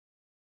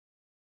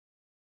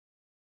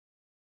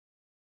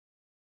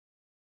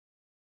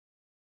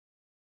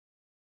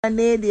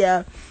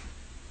Nadia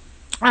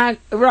and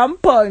rum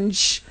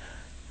punch.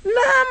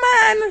 Nah,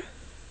 man.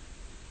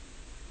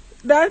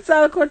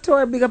 Dancehall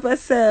couture, big up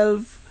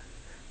yourself.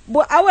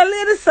 But our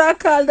ladies are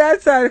called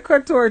dancehall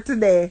couture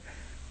today.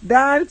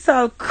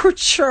 Dancehall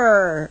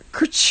couture.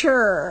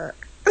 Couture.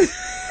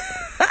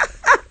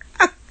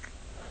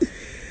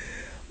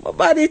 My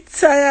body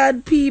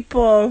tired,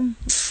 people.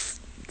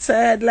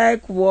 Tired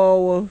like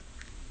wow.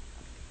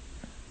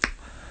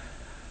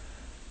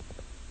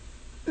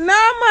 Nah,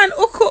 man,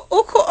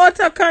 Uku out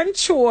of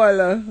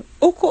control.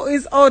 Uku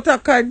is out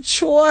of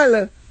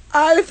control.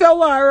 All if you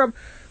want rub,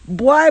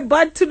 boy,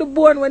 bad to the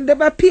bone. When they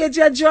page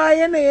a dry,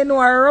 you know,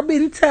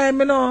 rubbing time,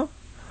 you know.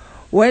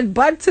 When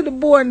bad to the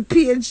bone,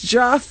 page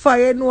draw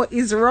fire, you know,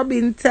 is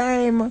rubbing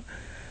time.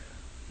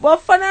 But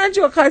for that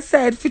joke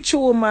aside, for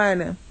true,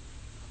 man.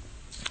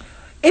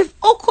 If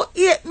Uku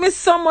hate me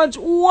so much,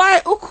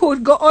 why Uku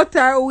would go out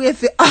her way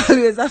if he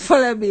always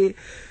follow me?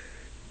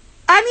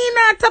 And he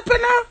not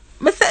tapping her.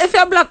 I say if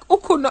you black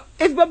Uku, no,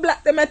 if you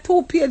black them a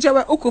 2 page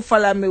where Uku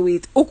follow me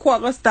with, Uku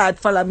will start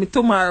follow me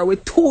tomorrow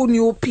with 2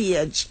 new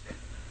page.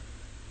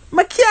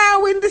 I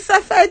can't win this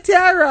fight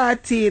here,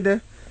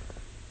 rotted.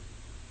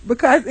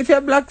 Because if you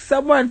block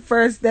someone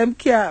first, them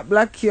can't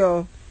block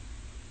you.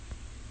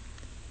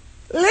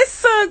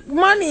 Listen,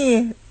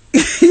 money.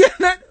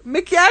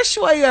 I can't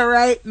show you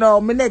right now,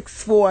 my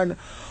next phone,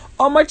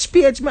 how much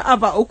page me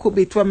have a Uku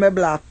bit when me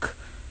block.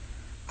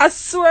 I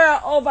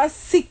swear over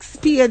 6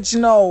 page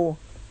now.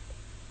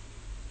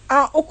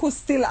 And Uku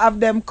still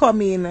have them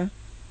coming.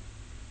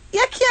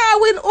 You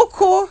can't win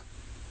Uku.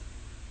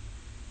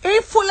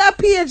 Ain't full of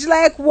page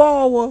like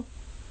wow.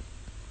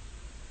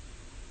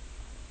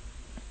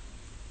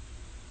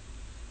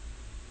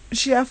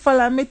 She a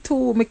follow me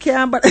too. Me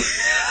can't but yes,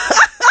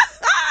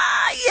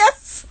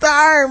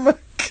 Storm.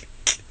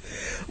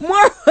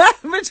 More while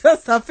me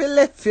just have to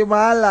left him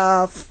and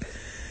laugh.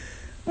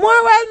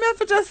 More while me have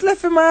to just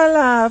left him and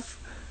laugh.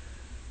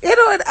 You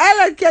know what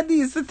Island Candy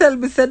used to tell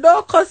me, say,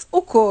 don't cuss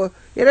Uku.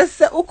 You just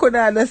say Uku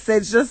now, they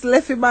said, just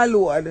left him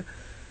alone.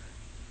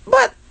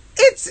 But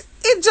it's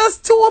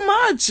just too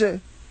much.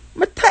 I'm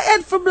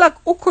tired for black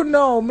Uku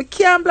now. I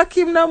can't black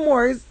him no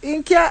more.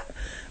 I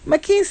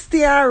can't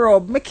stay and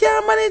rub. I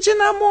can't manage him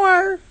no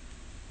more.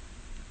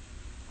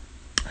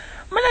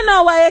 I don't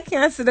know why I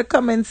can't see the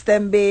comments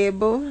then,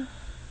 babe. I'm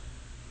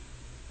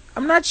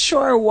not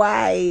sure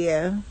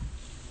why.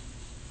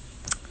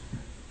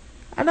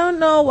 I don't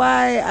know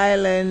why,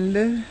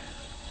 Island.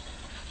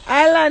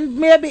 Island,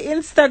 maybe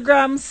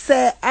Instagram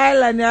say,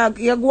 Island,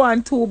 you're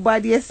going too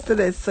bad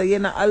yesterday, so you're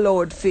not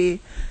allowed to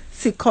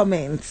see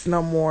comments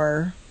no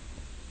more.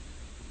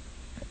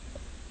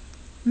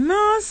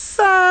 No,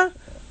 sir.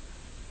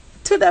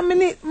 To the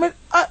minute, let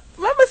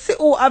me see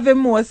who have the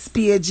most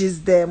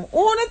pages them.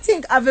 Only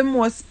think have the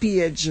most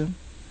page.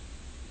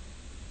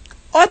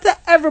 Out of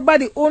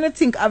everybody, only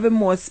think have the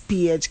most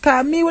page.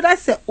 Because me would I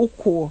say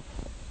Uku.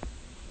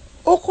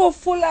 Uku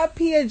full of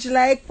page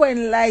like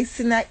when lice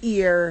in a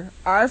ear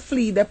or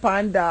flea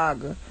upon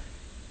dog.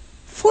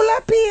 Full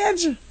of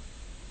page.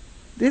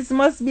 This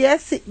must be a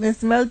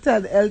sickness.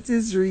 Mental health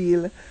is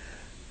real.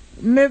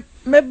 Me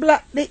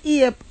block the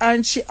ape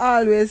and she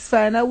always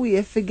find a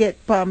way to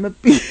get pa my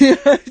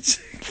page.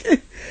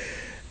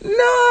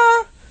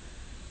 No.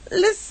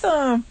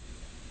 Listen.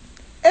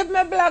 If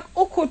me block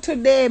Uku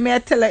today, me I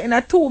tell her in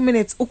a 2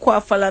 minutes Uku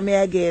will follow me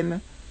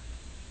again.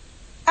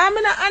 I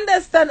mean, I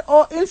understand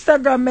how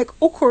Instagram make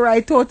Uku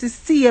write out the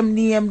same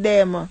name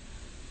them.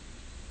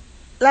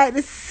 Like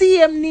the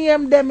same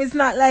name them is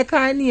not like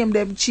her name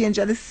them change.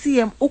 The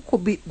same Uku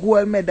bit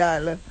gold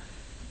medal.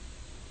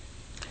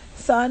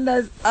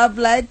 Sanders have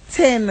like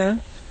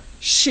 10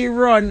 she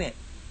run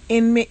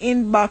in me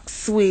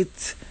inbox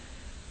with.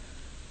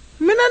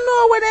 Me no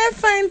know when I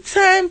find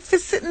time for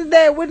sitting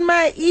there with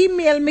my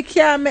email. Me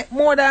can't make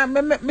more than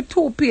me make me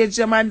 2 page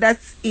them and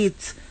that's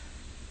it.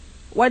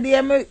 What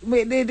day me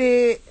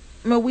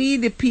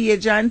weed the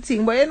page and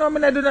thing. But you know,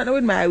 I do not know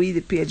with my weed the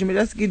page. I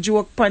just give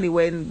joke funny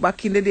when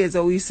back in the days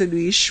I used to do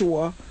a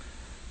show.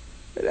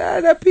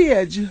 The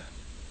page.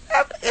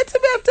 It's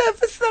me have time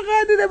for stuff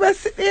and do them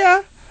sit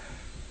there.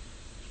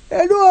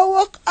 I know I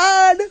work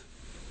hard.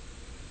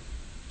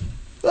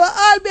 Well,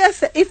 all me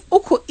say, if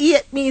Uku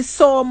hate me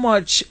so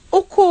much,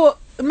 Uku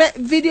make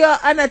video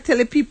and I tell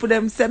the people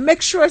them say,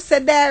 make sure say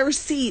their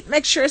receipt.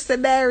 Make sure say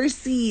their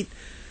receipt.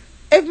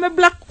 If me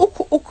black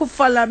Uku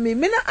follow me,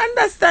 me not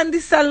understand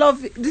this a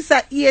love, this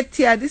a hate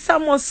here, this a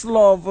must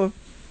love.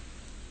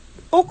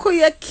 Uku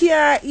you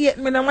can't hate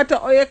me no matter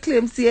how you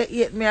claim say you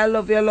hate me, I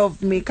love you,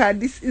 love me. Cause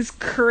this is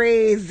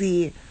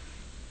crazy.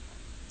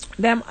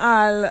 Them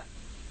all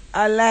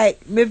I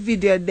like me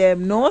video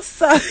them, no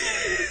sir.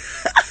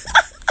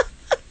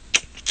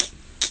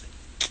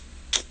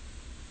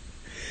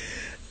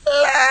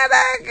 Lord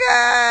of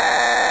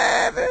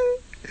God.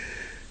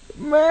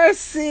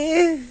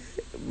 Mercy.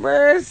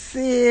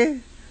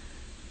 Mercy.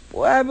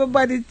 Boy,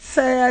 everybody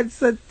tired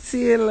so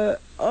till.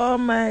 Oh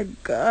my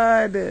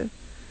God.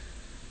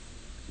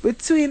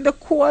 Between the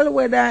cold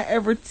weather and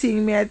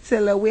everything, me I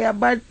tell her, we are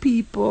bad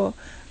people.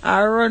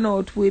 I run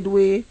out with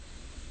we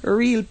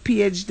real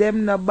page,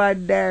 them no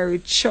bad diary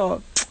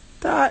chop.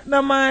 Thought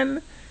no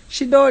man.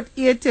 She don't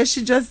hate you,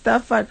 she just a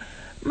fan.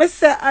 Me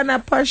say Anna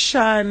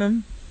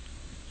Passion.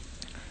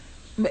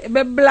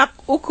 Me black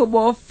hook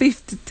about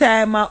 50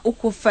 times and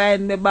hook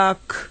find me back.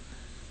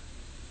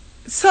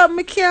 So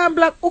me can't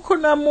black hook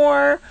no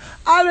more.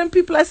 All when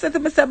people I said to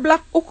me say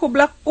black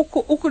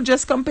hook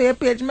just come pay your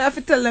page. Me have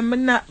to tell them me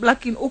not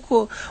blacking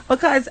hook.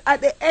 Because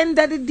at the end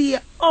of the day,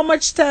 how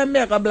much time me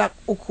I got black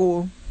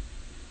hook?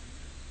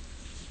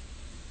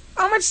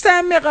 How much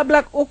time make a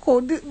black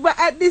hook? But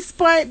at this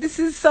point, this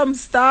is some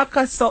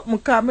stalker something.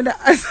 Because I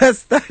don't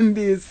understand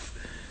this.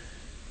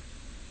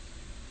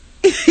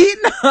 He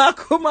now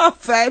come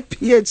off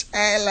 5-page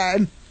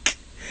island.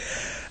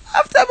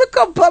 After I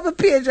come on my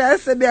page, I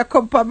said I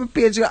come on my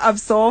page and have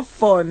some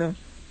fun.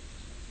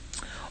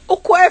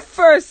 Hook at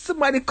first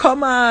somebody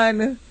come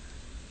on.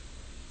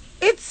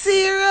 It's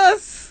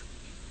serious.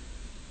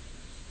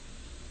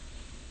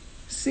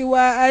 See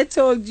why I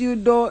told you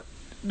don't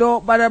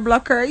bother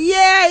block her.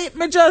 Yeah,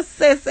 me just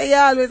say you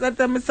always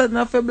tell me say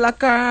nothing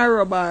block her and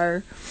rub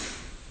her.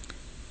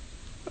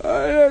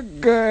 Oh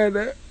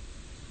God.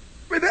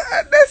 I don't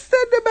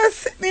understand the best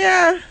sitting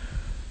here.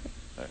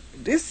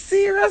 This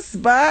serious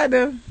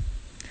bad.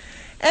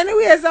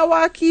 Anyways, I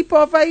want to keep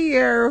over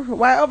here.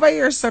 Why over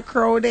here so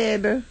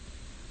crowded?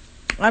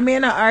 I'm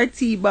in a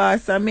RT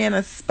boss, I'm in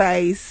a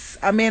Spice,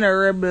 I'm in a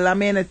Rebel,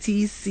 I'm in a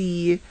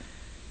TC,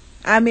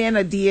 I'm in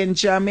a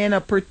Danger, I'm in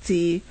a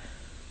Pretty.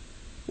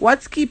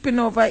 What's keeping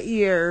over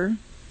here?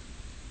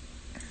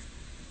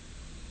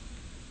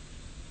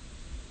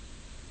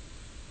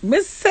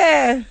 Miss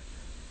say,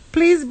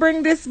 please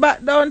bring this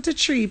back down to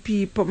 3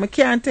 people. I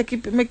can't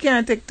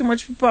take too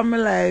much people on my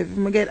life.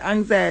 I get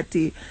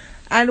anxiety.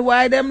 And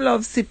why them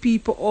love see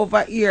people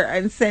over here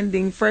and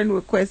sending friend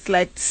requests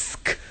like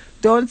tsk,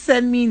 don't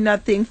send me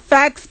nothing.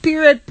 Facts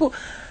period.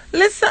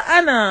 Listen,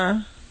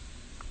 Anna.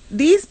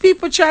 These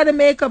people try to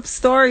make up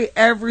story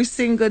every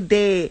single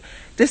day.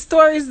 The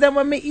stories that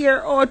when me hear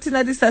out in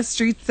this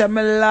streets and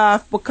me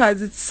laugh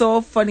because it's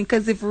so funny.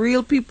 Because if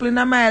real people in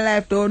my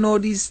life don't know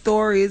these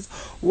stories,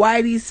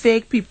 why these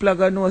fake people are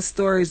gonna know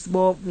stories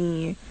about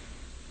me?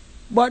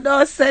 But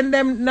don't send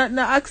them, not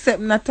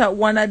accept not at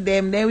one of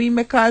them. Then we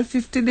make all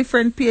 50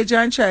 different pages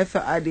and try for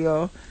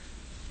audio.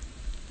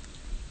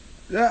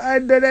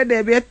 And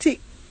then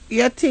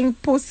you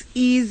think Puss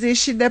Easy,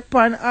 she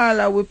depend all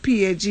our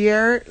page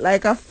here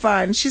like a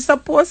fan. She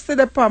supposed to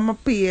depend my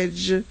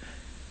page.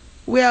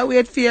 We are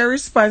wait for your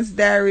response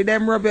diary.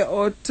 Them rub it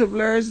out to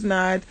blurs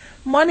not.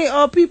 Money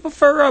or people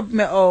for rub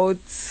me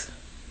out.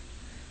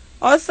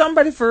 Or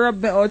somebody for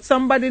rub me out.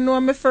 Somebody know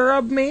me for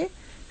rub me.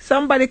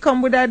 Somebody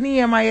come with a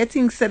name and you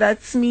think say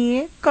that's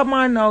me. Come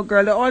on now,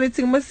 girl. The only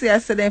thing I say I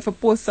said then for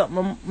post up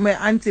my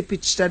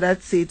anti-picture,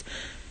 that's it.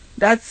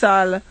 That's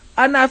all.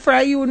 And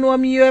after you know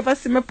me, you ever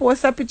see me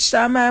post a picture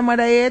of my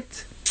mother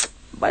yet?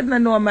 But no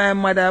know my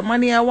mother.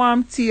 Money I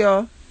want to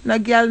you. No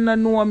girl no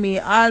know me.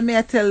 All me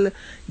I tell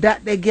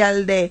that the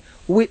girl there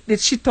with the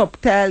shit up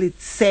tell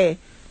it say.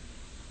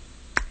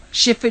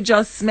 She fi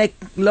just make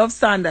Love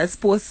Sanders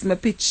post my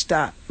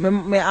picture.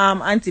 My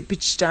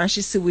anti-picture and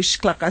she see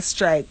which clock a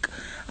strike.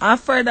 And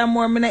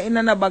furthermore, me not in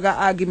a bag of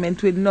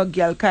argument with no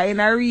girl. Cause in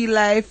a real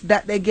life,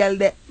 that the girl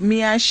that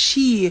me and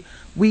she,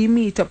 we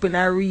meet up in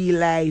a real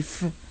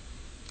life.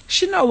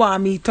 She no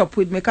want meet up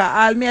with me. Cause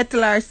all me I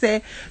tell her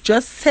say,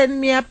 just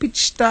send me a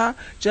picture.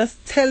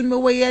 Just tell me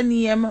what your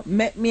name.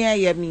 Make me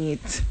and you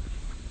meet.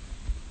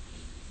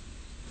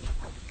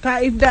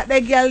 Cause if that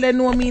the girl they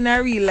know me in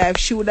a real life,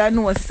 she woulda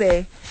know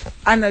say,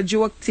 I'm a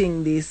joke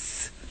thing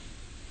this.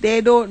 They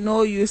don't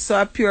know you,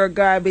 so a pure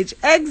garbage.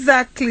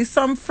 Exactly,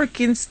 some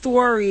freaking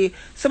story.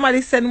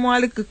 Somebody send me a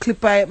little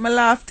clip of it. Me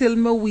laugh till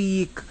me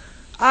weak.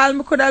 All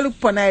me coulda look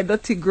upon a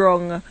dirty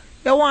ground.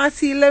 You want to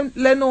see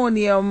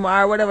linoleum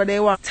or whatever they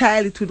want.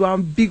 Tile it with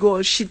one big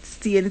old shit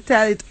stain.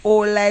 Tile it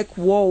all like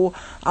wow.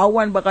 And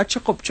one bag of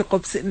chuck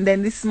up sitting.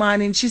 Then this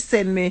morning she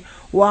sent me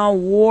one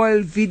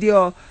whole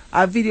video.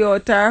 A video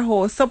at her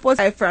house. Suppose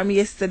I from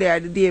yesterday or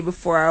the day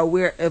before or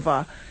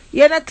wherever.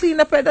 You not clean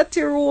up a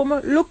dirty room.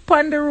 Look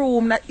upon the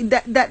room.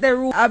 That the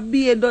room a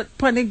bed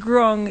upon the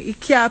ground. You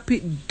keep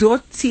it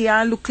dirty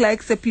and look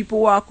like say people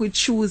walk with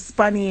shoes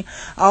panny.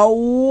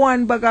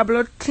 One bag of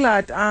blood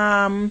clot.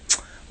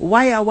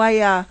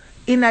 Wire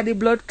in the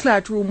blood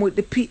clot room with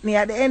the pitney.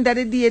 At the end of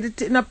the day, the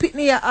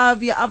pitney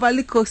you have a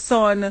little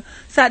son.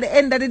 So at the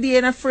end of the day,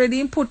 you're afraid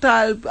you put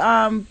all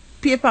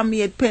paper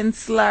made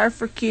pencil or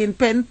freaking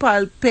pen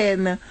pal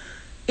pen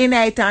in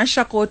it and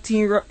shock out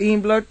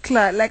in blood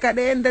clot. Like at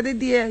the end of the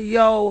day,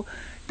 yo,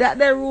 that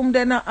the room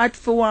they not hot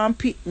for one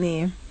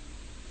pitney.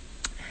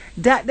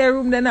 That the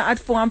room they not hot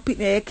for one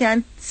pitney. You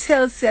can't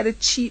tell say the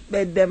cheap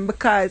bed them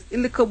because the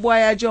little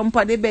boy a jump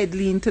on the bed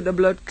lean to the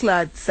blood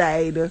clot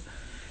side.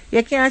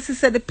 You can't see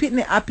say the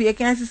pitney happy. You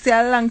can't see say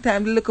a long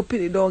time the little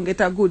pitney don't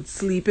get a good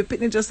sleep. The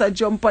pitney just a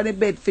jump on the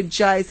bed for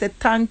joy. Say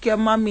thank you,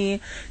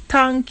 mommy.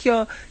 Thank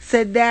you.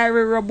 Say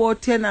diary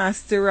about your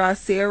nasty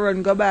ras. Say you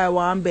run go buy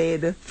one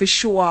bed for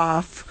show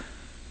off.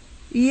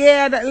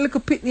 Yeah, that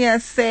little pitney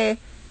say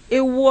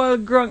it will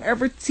grown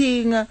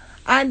everything.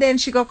 And then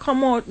she go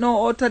come out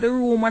now out of the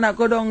room and I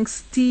go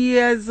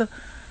downstairs.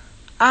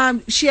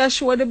 She a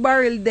show the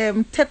barrel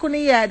them, take on the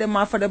yard them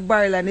off of the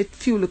barrel and it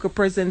few little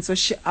presents so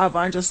she have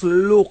and just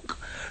look.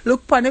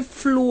 Look on the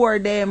floor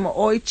them,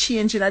 or it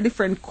change in a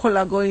different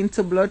color going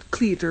to blood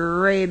cleat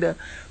red.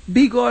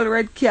 Big old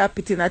red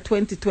carpet in a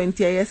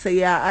 2020, I say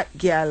yeah, hot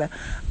girl.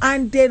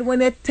 And then when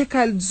they take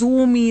a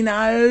zoom in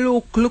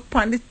and look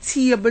on the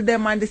table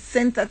them and the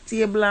center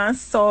table and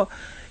so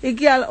a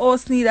girl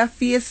house need a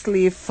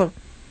facelift.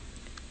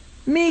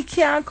 Me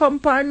can't come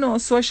on no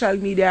social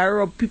media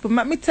rub people.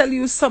 Let me tell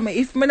you something.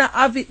 If me not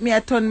have it, me I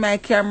turn my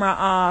camera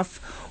off.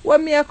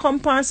 When me I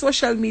come on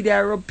social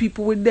media rub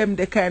people with them,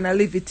 they kind of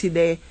live it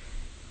today.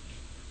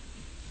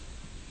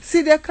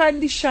 See the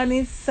condition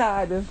is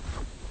sad.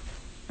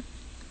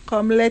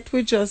 Come let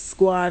we just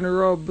go and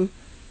rub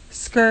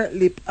skirt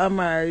lip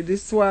Amari.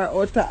 This war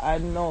outer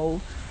and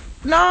now.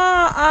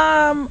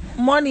 No,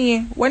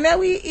 money. Whenever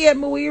we hear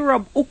me, we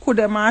rub uku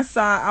them and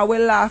I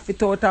will laugh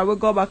it out and we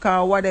go back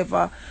and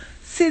whatever.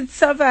 Sid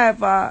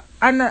survivor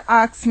and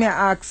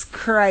ask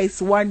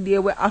Christ one day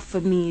we have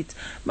to meet.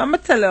 Mama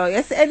tell her,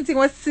 yes, anything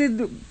what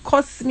Sid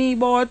cuss me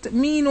about,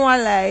 me no a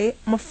lie.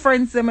 My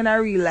friends them in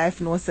a real life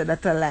know say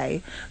that a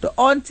lie. The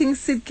only thing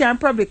Sid can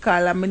probably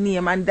call her my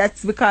name and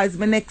that's because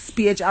my next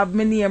page have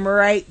my name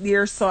right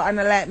there so I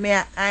don't like me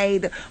I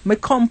hide. Me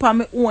come on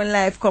my own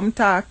life come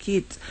talk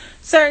it.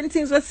 Certain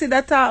things what Sid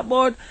a talk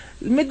about,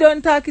 me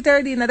don't talk it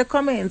already in the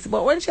comments,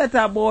 but when she talk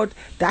about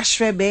Dash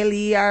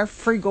Rebelli or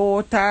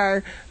Frigot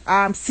or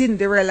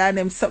Cinderella and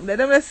them something,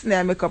 them listen to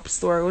a makeup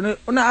story. We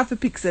don't have to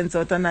pick sense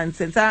out of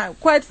nonsense.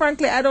 Quite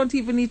frankly, I don't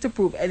even need to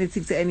prove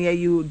anything to any of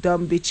you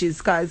dumb bitches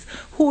because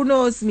who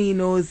knows me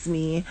knows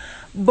me.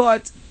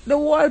 But the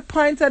whole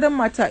point of the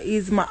matter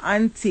is my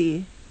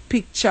auntie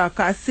picture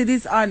because Sid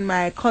is on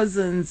my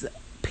cousin's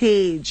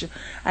page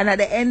and at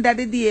the end of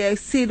the day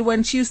Sid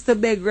when she used to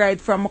beg right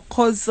from a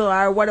cousin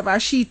or whatever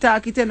she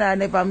talk it and I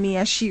never me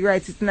and she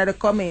writes it in the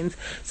comments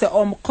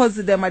so my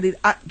cousin them I did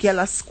at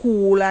girl at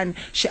school and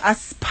she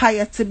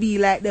aspired to be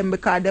like them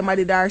because them I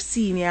did our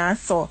senior and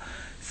so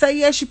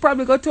yeah she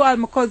probably go to all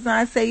my cousin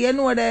and say you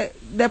know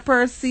the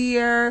person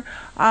here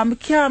I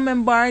can't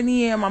remember her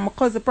name and my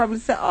cousin probably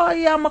say oh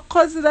yeah my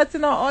cousin that you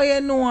know oh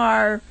you know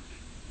her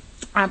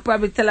and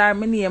probably tell her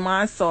my name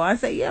and so I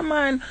say yeah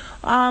man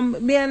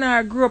me and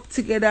her grew up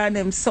together and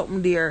them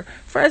something there.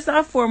 First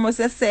and foremost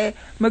I say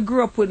me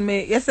grew up with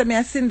me yes I me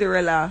a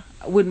Cinderella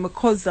with my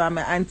cousin and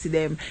my auntie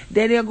them.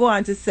 Then you go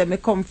on to say me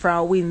come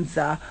from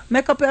Windsor.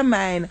 Make up your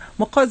mind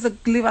my cousin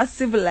live as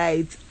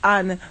civilized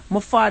and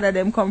my father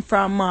them come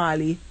from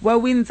Mali. Where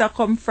Windsor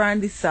come from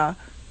this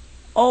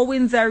all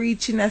Windsor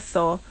reaching us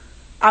so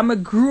I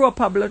grew up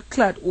a blood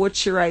clot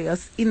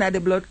Ochirias in the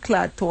blood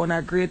clot town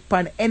a Great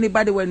Pan.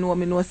 Anybody will know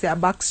me know say a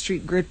back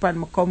street Great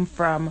Pan I come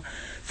from.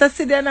 So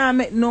see then I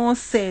make no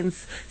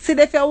sense. See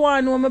if you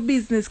want to know my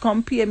business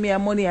come pay me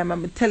money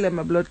I'm tell them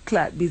my blood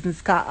clot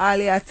business cause all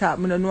you talk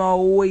me don't know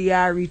how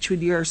you reach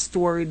with your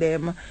story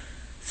them.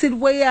 See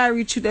where you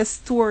reach with the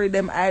story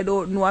them I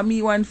don't know. I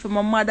me one for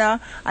my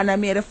mother and I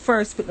made the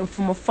first put them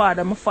for my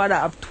father. My father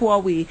have two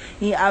away.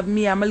 He have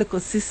me and my little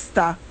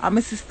sister. And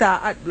my sister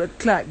at blood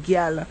clot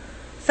girl.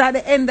 So at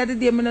the end of the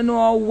day, I don't know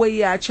how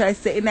way I try to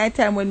say. In that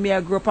time when me I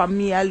grew up and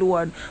me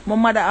alone, my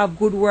mother have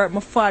good work, my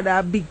father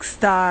a big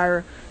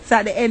star. So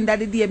at the end of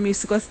the day, I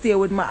used to go stay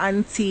with my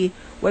auntie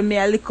when me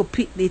a little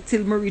picnic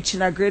till me reach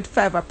in a grade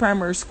 5 at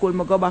primary school,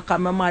 I go back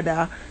on my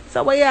mother.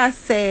 So what you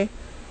say?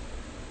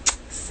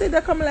 See,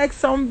 they come like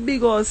some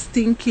big old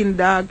stinking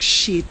dog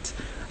shit.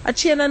 I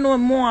can't know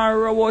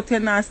more about a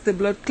nasty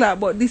blood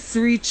clot, but this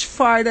reach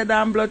farther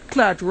than blood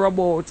clot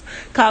robot.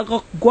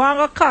 Cause go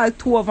and call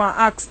 12 and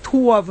ask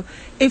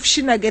 12 if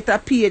she not get a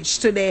page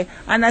today.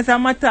 And as a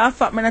matter of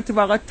fact, I not even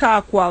going to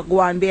talk what go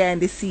on behind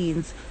the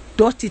scenes.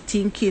 Dirty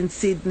thinking,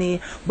 Sydney.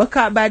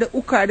 Because by the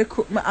hook or the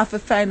crook, I have to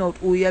find out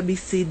who you be,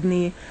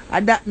 Sydney.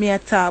 And that me I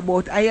talk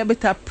about. And you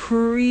better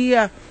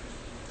pray.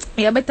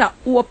 You better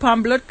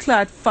open blood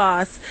clot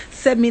fast.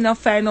 Say me not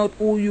find out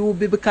who you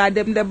be because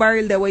them the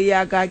barrel the way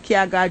you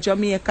go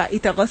Jamaica,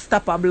 it a go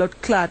stop a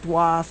blood clot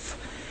waff.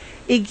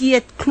 It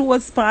get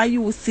close for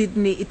you,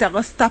 Sydney, it a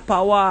go stop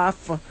a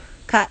waff.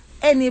 Cause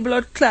any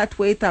blood clot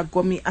way it a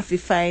go me have to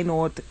find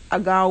out. I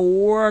gonna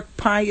work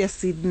for you,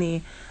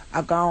 Sydney.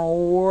 I gonna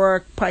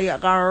work for you, I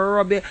gonna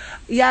rub it.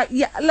 Yeah,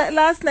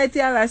 last night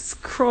I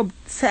scrubbed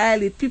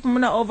silent. People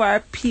not over a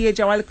page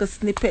and one little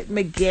snippet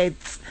me get.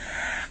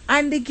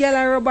 And the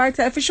girl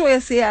Roberta, if you show you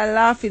say I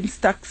laugh in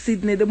stock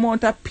Sydney, the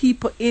amount of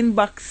people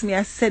inbox me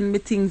and send me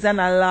things and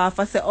I laugh.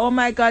 I say, oh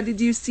my God,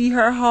 did you see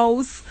her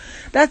house?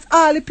 That's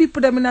all the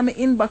people that in my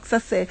inbox I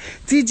say,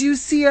 did you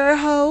see her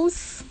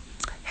house?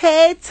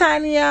 Hey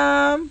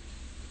Tanya.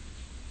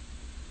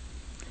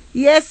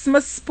 Yes, my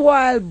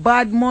spoiled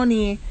bad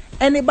money.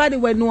 Anybody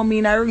who know me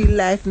in a real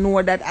life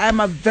know that I'm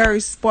a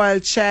very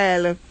spoiled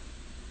child.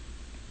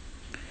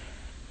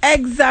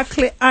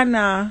 Exactly,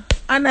 Anna.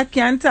 Anna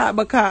can't talk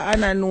because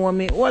Anna know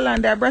me. Hold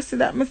on there, Brashy,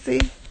 that me see.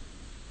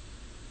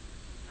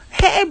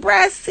 Hey,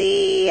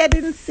 Brashy, I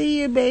didn't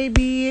see you,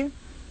 baby.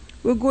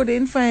 We're good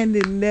in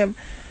finding them.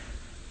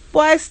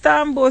 Boy,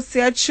 Stambo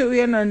say I show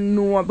you no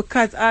know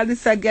because all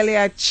this a girl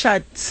a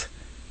chat.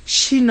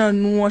 She no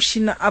know, she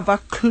no have a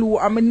clue.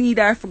 I'm gonna need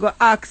her to go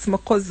ask my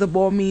cousin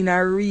about me in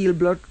a real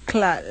blood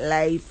clot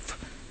life.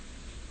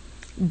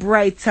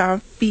 Bright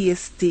and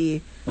feisty.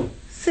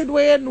 Said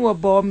what you know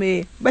about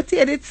me. But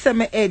he did say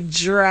my head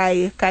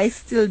dry. Cause I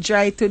still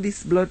dry to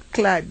this blood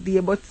clot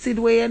day. But said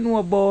what you know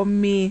about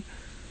me.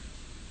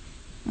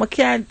 I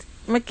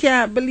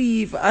can't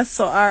believe I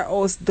saw our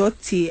house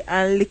dirty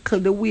and little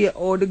the way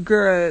how the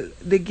girl,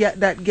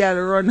 that girl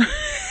run.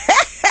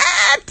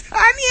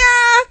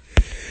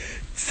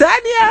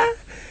 Tanya!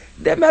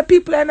 Them are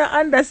people I don't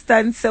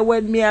understand. So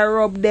when me I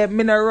rub them,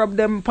 me not rub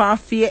them upon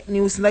fake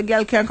news. The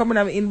girl can come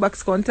in my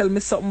inbox and tell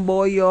me something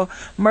about you.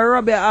 My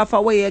rub you half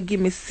away you give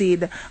me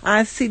seed.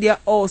 And see their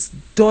house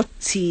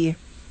dirty.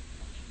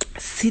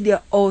 See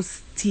their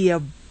house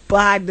tear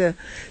bad.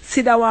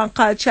 See that one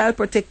called Child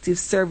Protective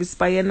Service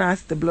by your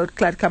nasty blood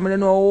clot. Come I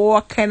don't know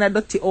what kind of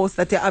dirty house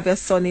that you have your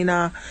son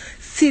in.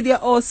 See the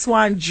house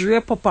one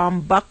drape up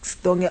and box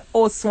down. Your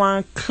house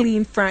one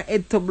clean from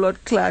head to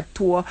blood clot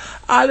tour.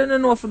 All you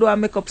know if you do a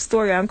make up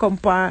story and come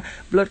on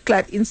blood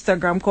clot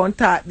Instagram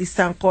contact this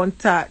and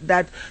contact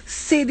that.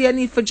 Say you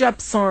need for drop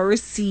some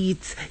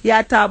receipts. You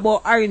talk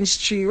about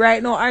orange tree.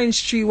 Right now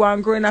orange tree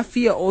one growing a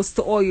fear house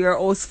to all your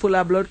house full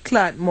of blood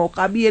clot muck.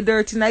 I be a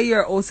dirt in a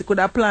your house you could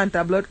have plant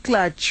a blood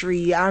clot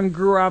tree and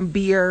grow and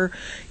beer.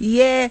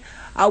 Yeah.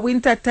 A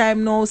winter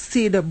time now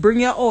seed.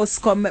 Bring your house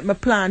come make me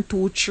plant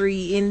 2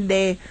 tree in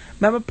there.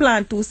 Make me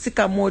plant 2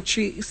 sycamore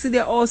tree. See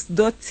the house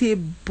dirty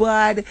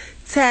bad.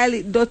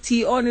 Toilet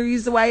dirty. Only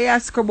reason why I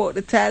ask about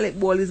the toilet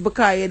bowl is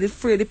because you're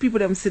afraid the people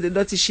them see the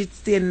dirty shit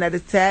staying at the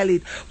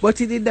toilet.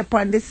 But it did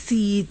upon the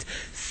seat.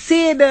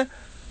 Seed.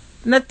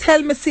 Now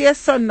tell me say your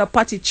son no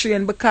potty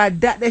train because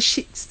that the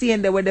shit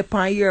stain there with the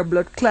pan your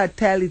blood clot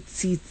toilet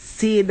seat.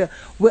 Seed.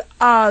 We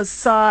all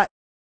saw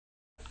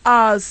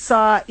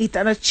it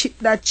and a chip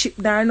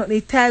there not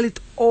the toilet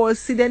all.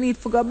 See they need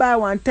to go buy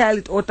one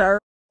toilet out of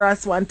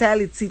Ross, one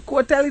toilet seat.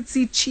 Go toilet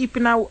seat cheap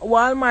in a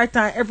Walmart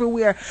and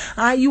everywhere.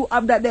 And you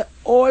have that the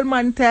old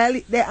man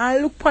toilet there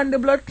and look on the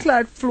blood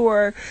clot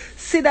floor.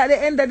 See that at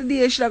the end of the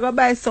day you should go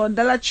buy some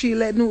Dollar Tree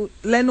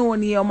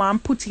linoleum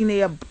and put in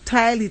your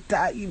toilet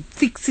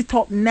fix it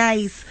up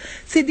nice.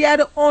 See they are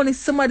the only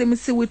some of them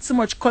see with so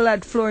much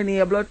colored floor in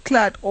your blood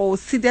clot. Oh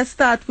see they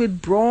start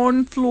with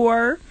brown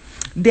floor.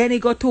 Then he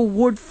go to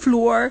wood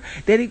floor.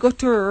 Then he go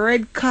to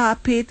red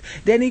carpet.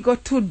 Then he go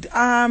to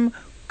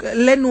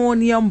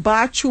linoleum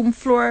bathroom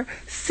floor.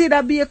 See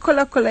that be a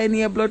color in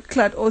your blood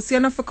clot. Oh, so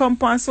you not for come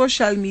on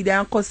social media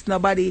and cuss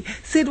nobody.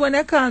 See when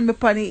you call me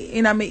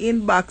in my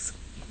inbox.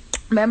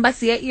 Remember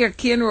see your ear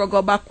cane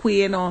go back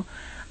way, you know.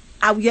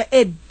 Have your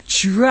head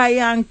dry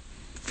and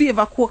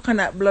favor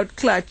coconut blood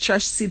clot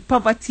trash seed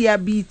poverty a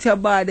beat your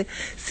body.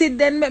 See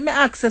then make me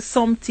ask you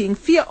something.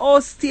 For your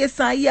house stays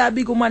and you a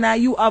big woman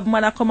and you have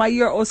man a come a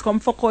your house come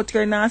fuck out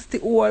your nasty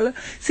hole.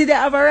 See they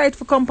have a right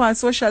to come on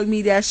social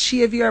media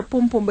shave your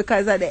pum pum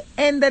because at the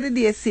end of the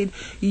day Sid,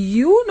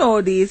 you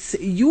know this.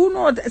 You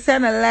know say I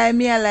lie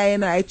me a lie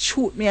and I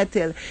shoot me a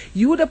tell.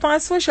 You the on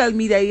social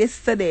media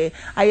yesterday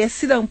and you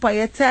sit down on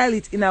your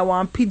toilet in a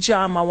one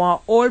pyjama one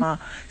old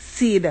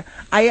Sid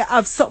and you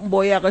have something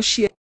boy you go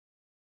share.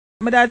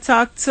 I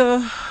talked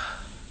to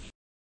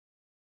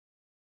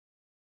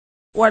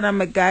one of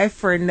my guy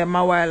friend them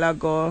a while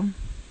ago.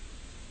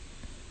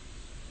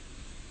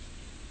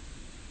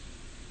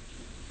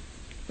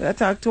 I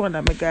talked to one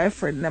of my guy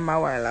friend them a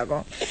while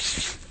ago.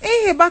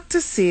 Hey, back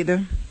to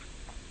Sid.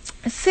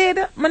 Sid,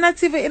 I'm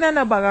not even in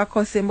a bag of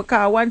cussing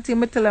because one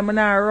thing I tell him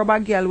I rub a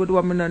girl with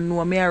what I don't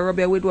know. I rub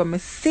her with what I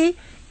see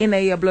in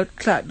a blood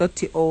clot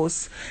dirty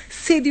house.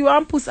 Sid, you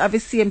and Puss have the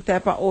same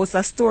type of house,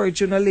 a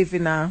storage you don't live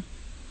in a.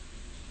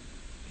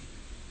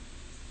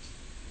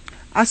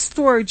 A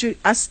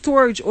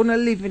storage on a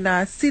living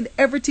now. See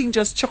everything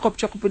just chuck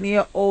up in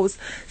your house.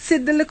 See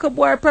the little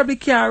boy probably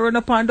can't run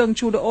up and down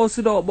through the house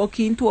without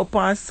bucking to up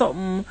on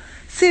something.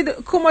 See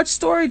how much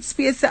storage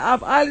space you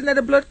have all in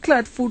the blood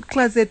clot food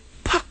closet.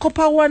 Pack up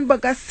a one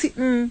bag of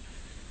sitting.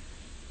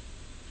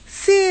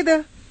 See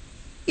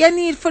you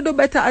need to do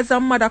better as a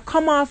mother.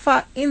 Come off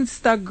of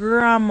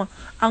Instagram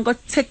and go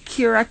take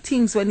care of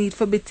things we need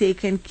to be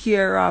taken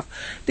care of.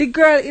 The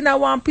girl in a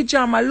one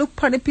pyjama,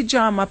 look on the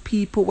pyjama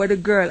people where the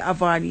girl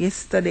have on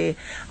yesterday.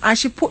 And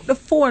she put the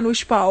phone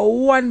which part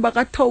one bag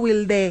of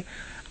towel there.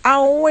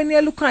 And when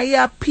you look at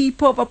your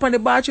people up on the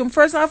bathroom,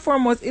 first and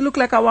foremost, it look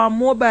like our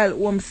mobile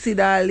home see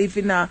that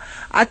living now.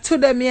 I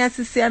told them I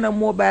say on a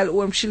mobile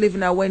home she living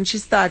now when she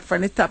start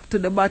from the top to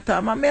the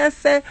bottom. And I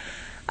say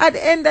at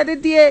the end of the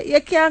day,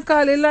 you can't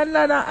call a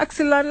landlord and ask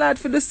the landlord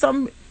for do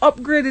some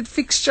upgraded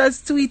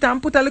fixtures to it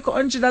and put a little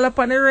 $100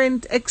 on the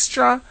rent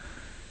extra.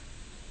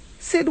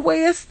 Sid,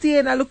 where you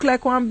staying? I look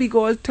like one big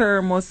old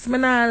thermos. Me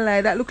not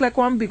lie, that look like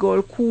one big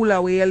old cooler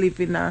where you live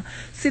in now.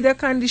 See the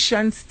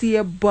condition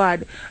stay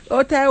bad.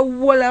 Out I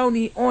wall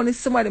only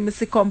somebody me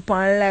see come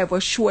on live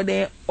or show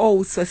their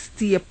house or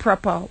stay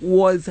proper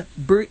was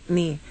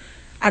Britney.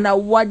 And I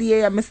what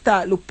year I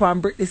start look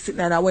on Britney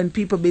sitting and when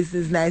people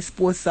business nice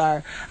post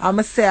her.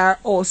 I'ma say her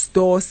house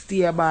door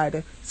stay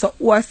bad. So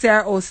who say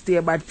her house stay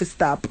bad for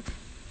stop?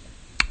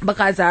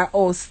 Because our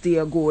house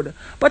stay good.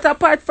 But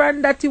apart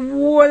from that, you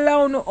whole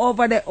on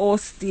over the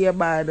house stay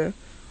bad.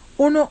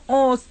 Uno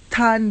house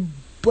stand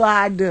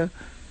bad. And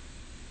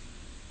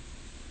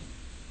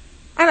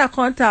I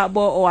can't talk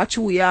about how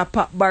actually you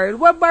pop barrel.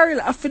 What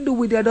barrel have to do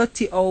with your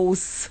dirty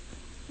house?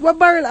 What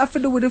barrel have to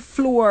do with the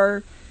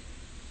floor?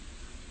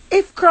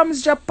 If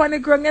crumbs drop on the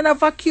ground, you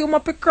vacuum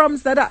up the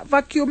crumbs that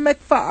vacuum make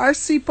for or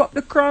sweep up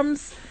the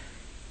crumbs.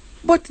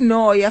 But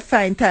no, you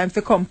find time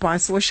for come on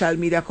social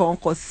media can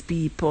cuss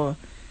people.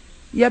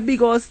 Your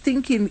big old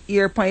stinking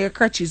ear upon your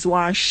crutches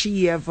want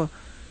shave.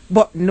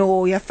 But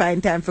no, you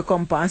find time for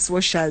come on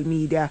social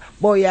media.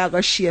 Boy, you go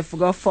shave for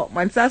go fuck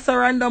man. So that's a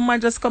random man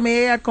just come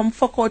here and come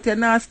fuck out your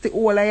nasty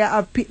hole and you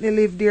have pitney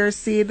live there,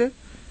 Sid.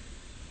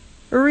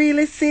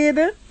 Really,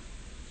 Sid?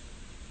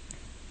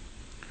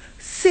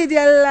 Sid,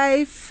 your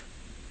life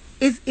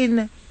is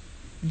in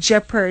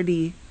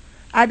jeopardy.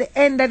 At the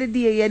end of the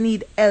day, you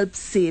need help,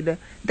 Sid.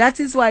 That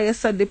is why you're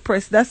so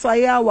depressed. That's why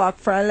you walk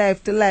from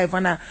life to life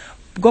and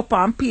go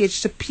on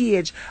page to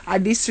page. I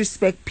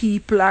disrespect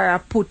people or I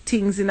put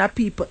things in a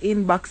people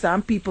inbox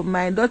and people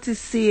mind. That is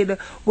said,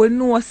 we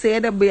know say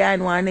the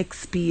behind one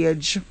next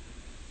page.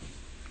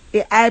 The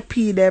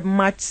IP the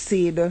match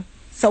said.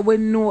 So we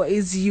know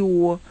it's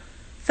you.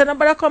 So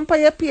nobody come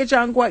on your page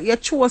and go your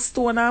throw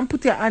stone and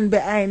put your hand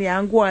behind you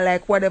and go on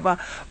like whatever.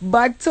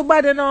 Bad to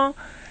bad, you know.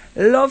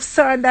 Love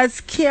Sanders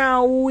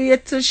can't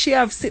wait till she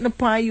have sitting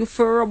upon you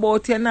for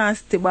about your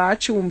nasty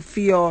bathroom for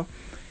you.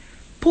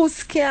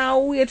 Puss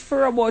can't wait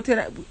for about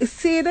you.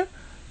 See,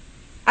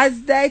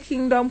 as thy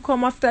kingdom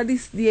come after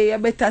this day, you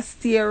better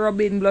stay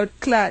rubbing blood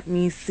clot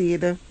me,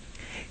 Sid.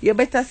 You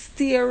better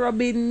stay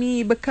rubbing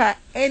me because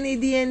any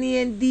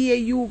day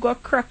you go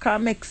crack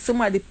and make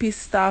somebody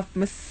pissed off.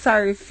 Me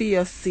sorry for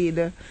you,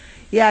 Sid.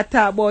 You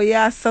talk about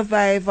you're a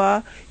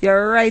survivor.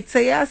 You're right, so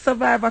you're a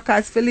survivor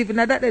because if you live in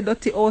that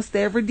dirty house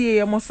there every day,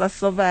 you must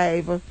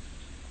survive.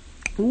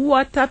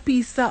 What a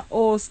piece of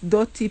house,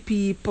 dirty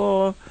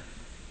people.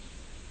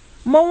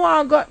 I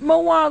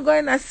want go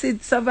in a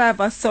Sid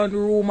Survivor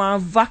sunroom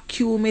and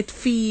vacuum it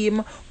for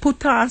him.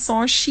 Put on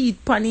some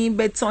sheet pan in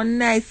bed, some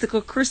nice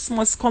little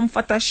Christmas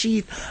comforter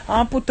sheet.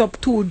 And put up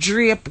 2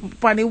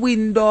 drape on the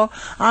window.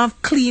 And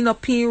clean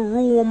up his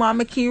room and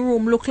make his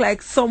room look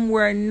like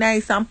somewhere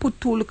nice. And put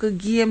 2 little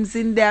games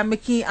in there,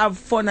 make him have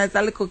fun as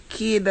a little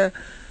kid.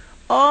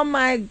 Oh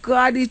my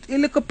God, it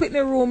little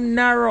pitney room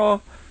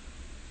narrow.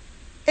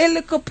 A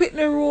little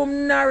pitney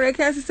room narrow. You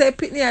can't say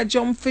pitney a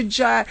jump for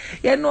joy.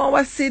 You know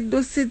what Sid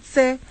do? Sid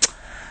say,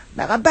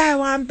 I gotta buy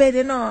one bed,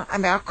 you know,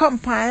 and I come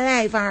on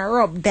live and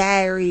rub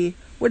diary.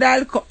 With a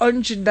little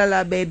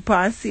 $100 bed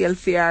pan sale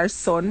for your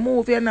son.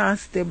 Move your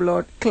nasty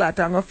blood clot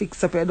and go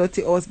fix up your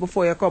dirty house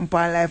before you come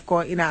on live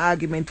go in an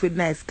argument with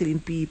nice clean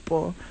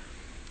people.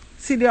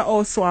 See your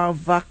house want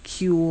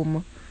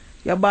vacuum.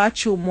 Your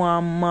bathroom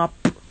want mop.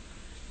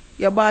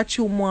 Your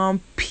bathroom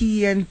want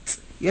paint.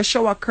 Your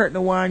shower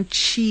curtain want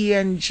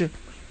change.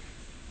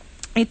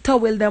 A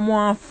towel them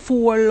want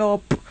fold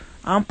up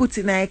and put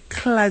in a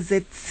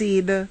closet,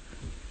 Sid.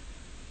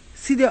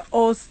 See the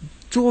house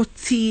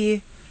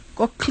dirty.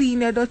 Go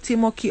clean your dirty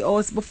mucky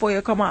house before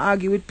you come and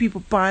argue with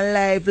people on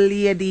live,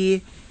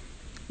 lady.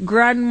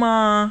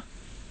 Grandma.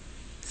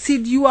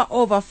 Sid, you are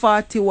over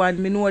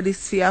 41. Me know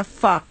this for a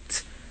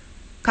fact.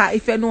 Cause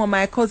if you know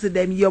my cousin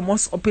them, you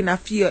must up in a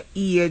few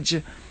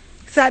age.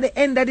 So at the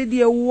end of the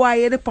day, why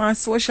you on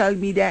social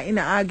media in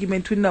an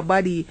argument with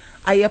nobody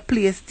and your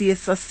place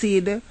stays so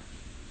Sid?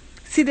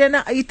 See then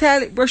you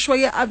tell it brush what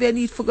you have you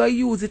need for go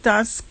use it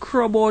and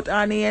scrub out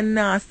on your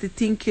nasty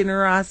thinking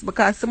ras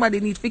because somebody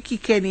need to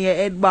kick in your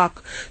head back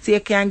so you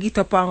can get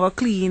up and go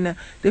clean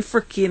the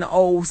freaking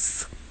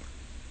house.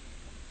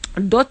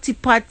 Dirty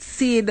pot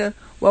Sid,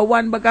 well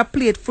one bag of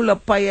plate full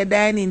up on your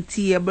dining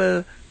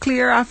table.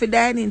 Clear off the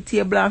dining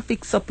table and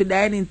fix up the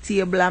dining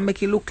table and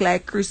make it look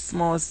like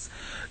Christmas.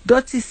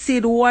 Dirty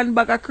Sid, one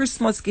bag of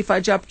Christmas gift I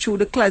drop through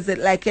the closet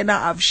like you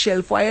not have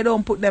shelf. Why you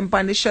don't put them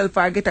on the shelf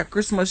or get a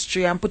Christmas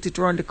tree and put it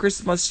around the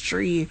Christmas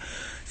tree?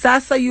 So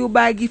after you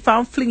buy gift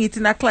and fling it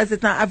in a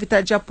closet and have it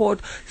a drop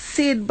out.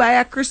 Sid, buy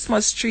a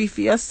Christmas tree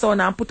for your son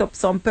and put up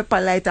some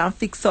pepper light and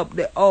fix up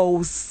the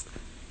house.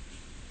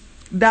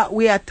 That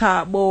we are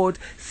talk about.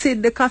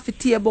 Sit the coffee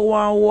table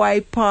one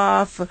wipe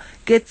off.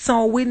 Get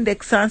some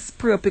Windex and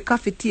spray up the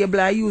coffee table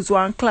and use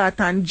one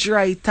cloth and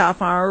dry it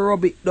off and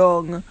rub it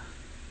down.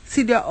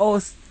 See the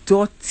house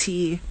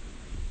dirty.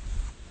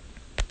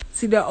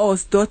 See the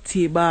house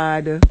dirty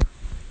bad.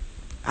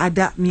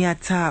 That me a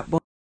talk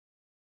about.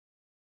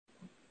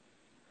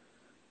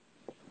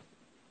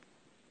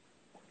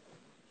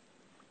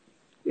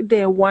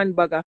 There one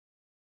bag of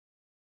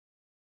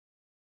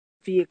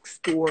fake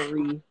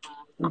story.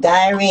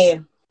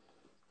 Diary.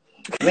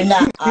 We're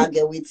not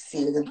argue with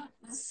Sid.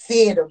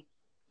 Sid,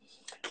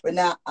 we're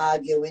not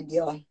argue with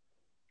you.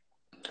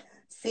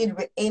 Sid,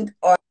 we ain't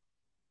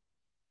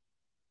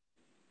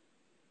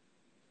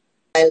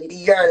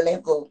your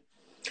level.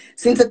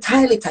 Since the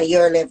tile it a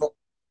your level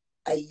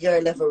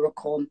will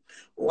come.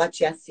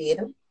 Watch your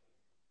Sid.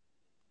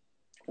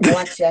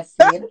 Watch your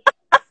Sid.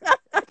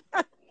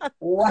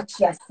 Watch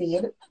your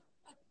Sid.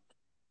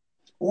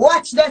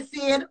 Watch the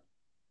Sid.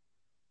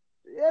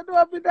 You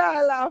know me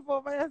not laugh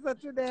over yourself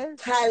today.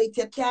 Tile it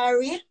you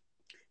carry.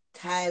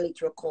 Tile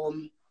it will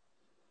come.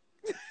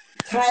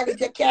 Tile it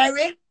you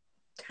carry.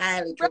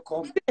 Tile it will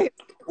come.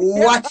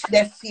 Watch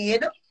the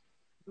Sid.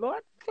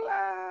 Lord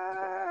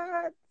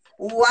Cleannn.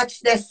 Watch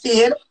the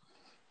Sid.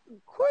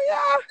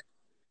 Kuya.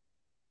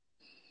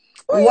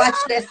 Watch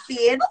the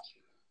Sid.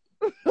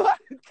 Lord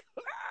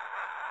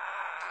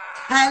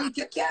Tile it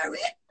you carry.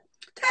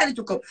 Tile it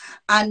will come.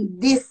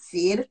 And this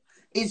Sid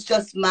is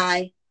just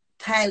my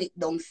tile it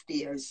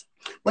downstairs.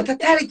 But a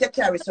tile it you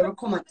carry, so we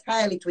come and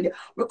tile it with you.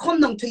 We come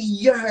down to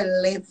your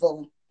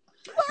level.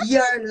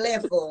 Your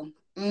level.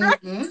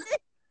 Mm-hmm.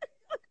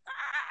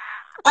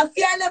 I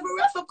feel level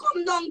will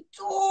come down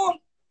too.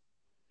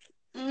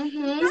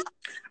 Mm-hmm.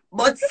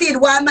 But Sid,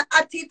 while I'm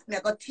at it,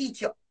 I'm going to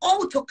teach you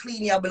how to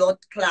clean your blood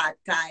clot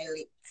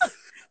toilet.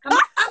 I'm going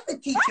to have to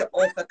teach you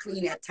how to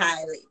clean your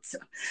toilet.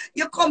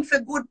 You come for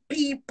good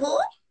people.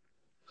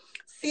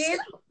 Sid,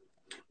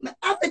 I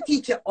have to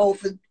teach you how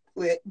to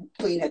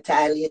clean your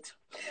toilet.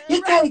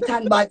 Your toilet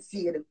and bad,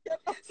 Sid.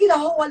 See the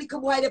whole little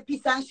boy, the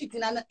piece and shit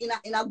in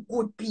a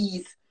good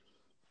piece.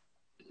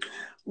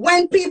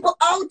 When people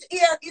out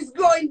here is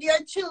growing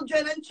their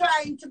children and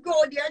trying to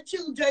grow their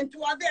children to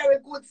a very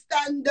good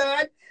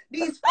standard,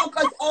 these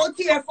fuckers out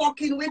here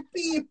fucking with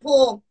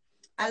people.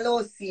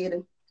 Hello,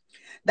 Sid.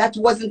 That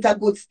wasn't a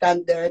good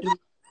standard.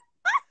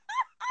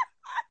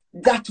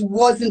 That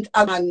wasn't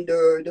a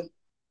standard.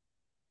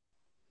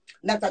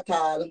 Not at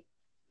all.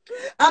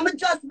 I'm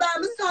just by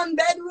my son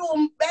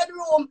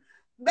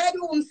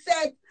bedroom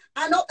set.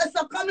 And up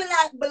so coming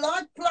like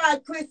blood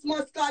clot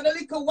Christmas card, a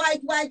little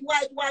white,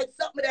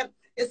 something them.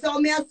 You saw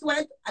me a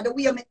sweat, and the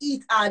way I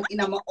eat on in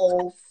my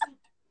mouth.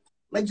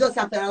 I just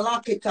have to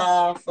lock it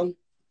off.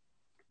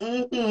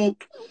 Mm-hmm.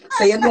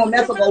 So you know me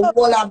have to go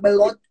whole of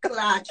blood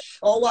clot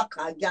shower,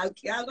 cause girl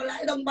can't go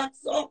lie down back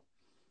so.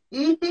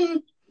 Mm-hmm.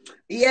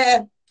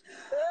 Yeah.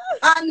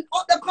 And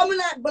up the coming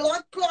like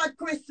blood clot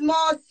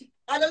Christmas,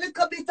 and a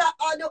little bit of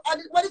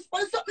what is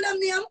something them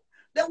name?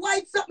 The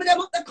white something them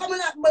up the coming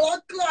like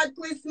blood clot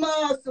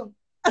Christmas.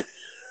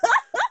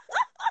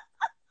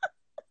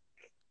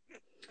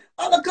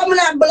 I'm coming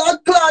like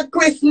blood clot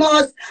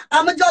Christmas.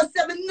 I'm just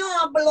saying,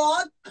 no,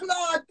 blood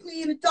clot,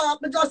 clean it up.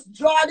 I just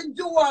draw the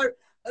door,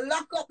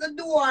 lock up the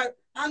door,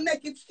 and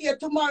make it stay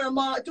tomorrow.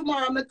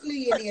 Tomorrow I'm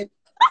clean it.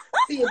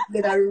 See if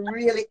they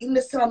really in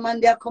the summer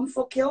and they come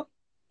fuck you.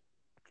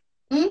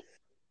 Hmm?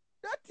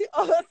 That's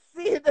all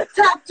Sid.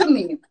 Talk to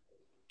me.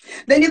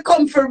 Then you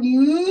come for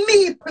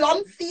me,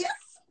 plum face.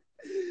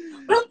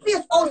 Plum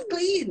face house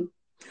clean.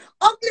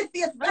 Ugly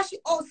face, Brashy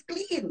house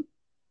clean.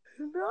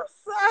 No,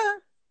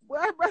 sir.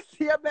 Why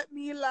Brashy make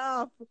me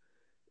laugh?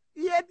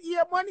 Yeah,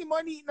 money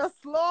in a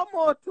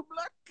slow-mo to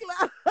blood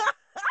clot.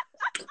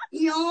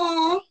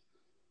 Yeah.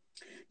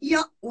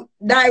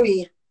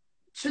 Diary,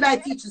 should I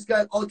teach this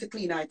girl how to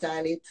clean her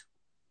toilet?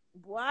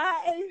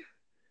 Why?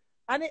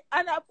 And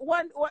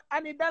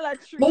a Dollar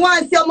Tree. But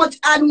want to see how much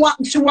and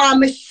what she want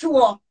me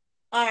sure.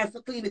 Alright,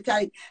 for clean the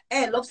toilet.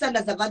 Hey, Love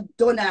Sanders have got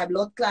done her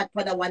blood clot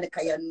for the one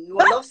because you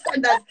know Love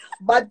Sanders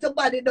bad to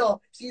body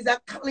though. She's a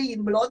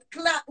clean blood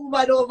clot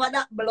woman over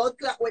that blood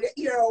clot with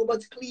the ear how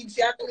much clean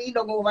she a clean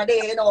over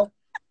there, you know.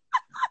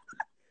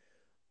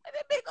 And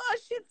the big old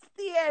shit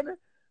stain.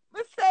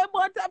 The same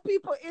amount of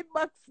people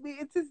inbox me.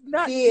 It is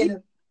not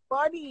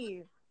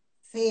funny.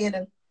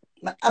 Sid,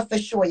 I have to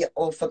show you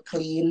how for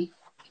clean.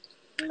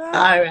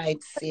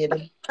 Alright,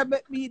 Sid. I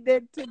met me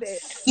dead today.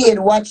 Sid,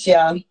 watch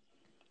ya.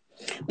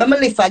 Let me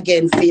lift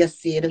again for you,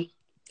 Sid.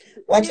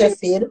 Watch your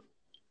Sid.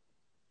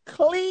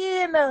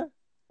 Clean.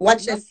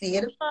 Watch your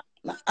Sid.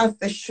 I have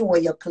to show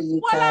you clean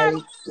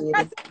toilet, Sid.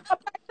 Show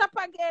up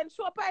again.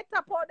 Show up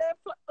top on there.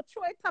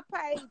 Show it up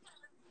high.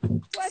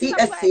 See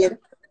a Sid.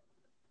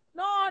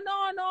 No.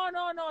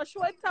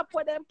 Show it up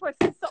with them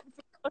pressing something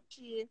for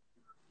touchy.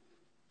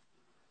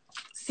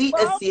 See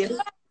a Sid.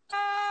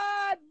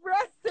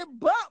 Brashy,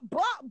 bop.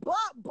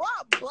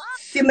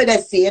 See me the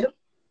Sid.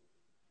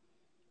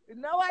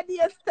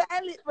 Nowadays,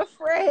 style it, my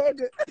friend.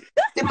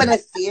 See me the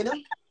Sid.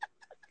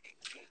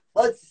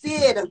 But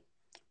Sid,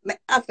 I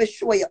have to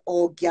show you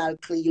how girl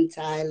clean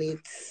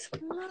toilets.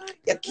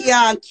 You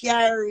can't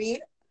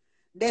carry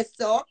this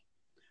up.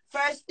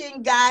 First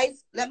thing,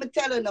 guys, let me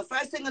tell you, the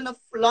first thing on the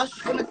flush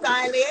from the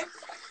toilet.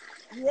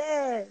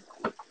 Yeah.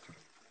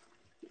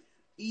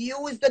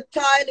 Use the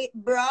toilet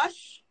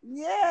brush.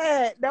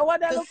 Yeah.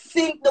 To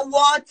sink the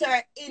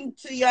water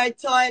into your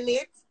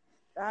toilet.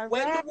 Right.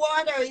 When the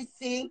water is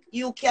sink,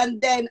 you can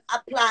then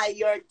apply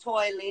your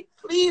toilet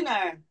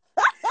cleaner.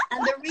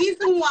 And the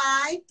reason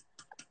why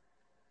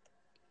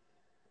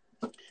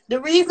The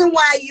reason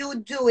why you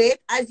do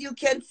it, as you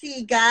can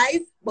see,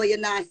 guys, but you're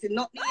not seeing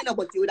nothing, you know,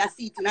 but you would have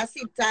seen it in a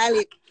seat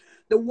toilet.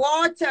 The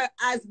water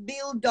has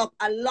built up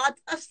a lot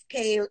of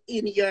scale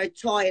in your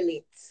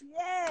toilet.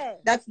 Yeah.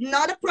 That's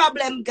not a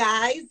problem,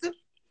 guys.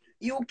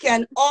 You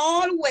can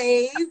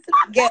always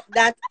get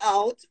that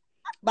out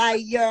by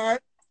your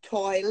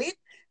toilet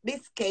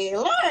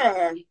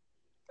descaler.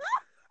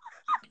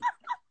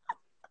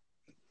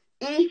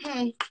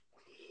 You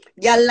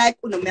like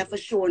me for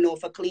sure no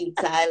for clean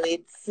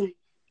toilets.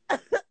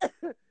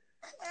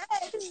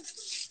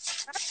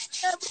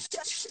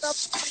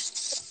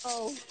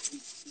 Oh.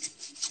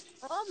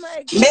 Oh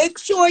my God. Make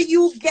sure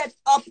you get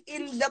up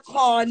in the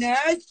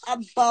corners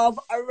above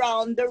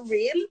around the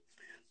rim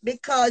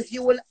because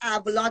you will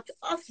have a lot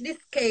of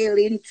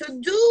descaling to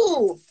do.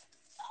 Oh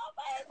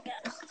my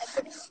God.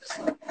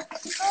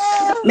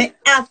 Oh. Me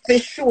have to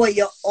show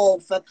you how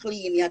to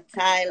clean your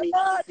toilet.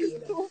 Oh, this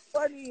is too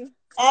funny.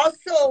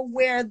 Also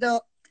where the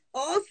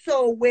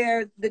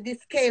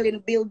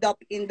descaling build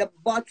up in the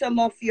bottom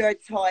of your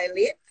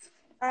toilet,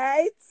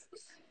 Right?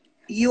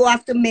 you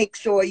have to make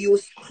sure you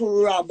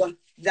scrub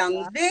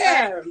down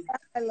there.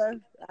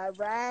 All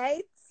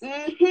right.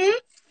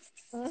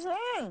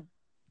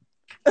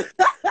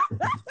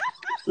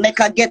 Make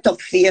her get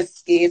up for your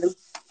skin.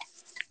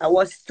 I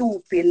was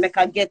stupid. Make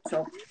her get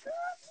up.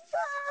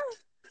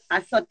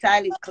 I saw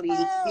toilet clean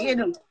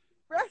skin.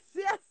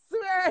 Brashy, I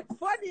swear,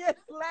 funniest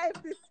life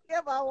this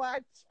ever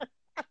watch.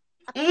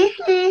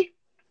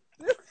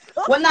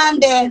 When I'm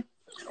there,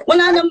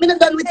 I'm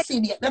done with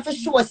Sid yet. Let me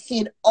show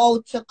Sid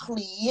how to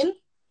clean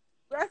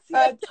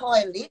her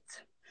toilet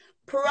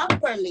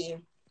properly.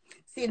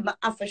 Sid, I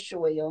have to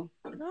show you.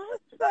 No,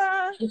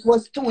 sir. It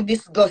was too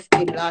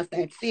disgusting last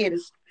night. Sid,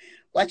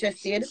 watch your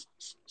Sid.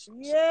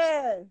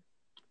 Yeah.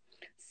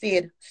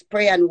 Sid,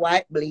 spray and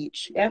white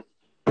bleach. Yeah.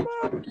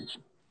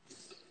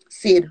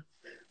 Sid,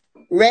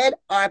 red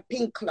or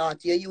pink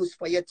cloth you use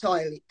for your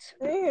toilet.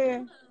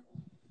 Yeah.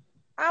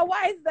 And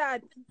why is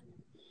that?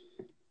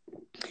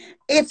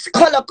 It's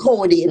color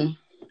coding.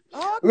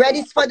 Okay. Red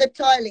is for the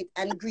toilet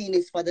and green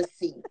is for the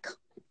sink.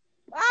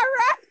 All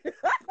right.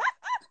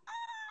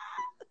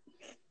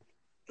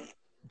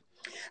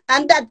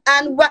 And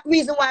what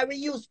reason why we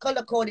use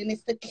color coding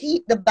is to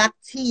keep the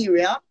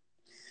bacteria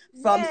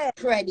from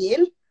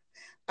spreading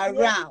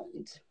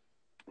around.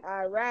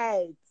 All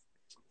right.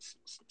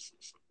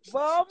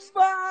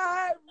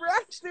 Bomba,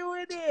 Brashy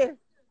with it.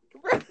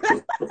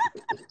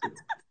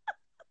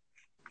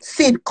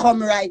 Sid,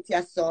 come right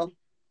here, so.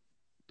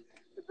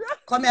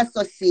 Come here,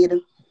 so, Sid.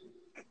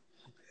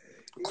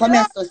 Come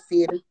here, so,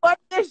 Sid. What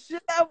the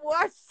shit I've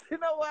watched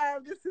in a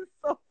while. This is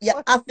so You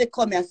funny. have to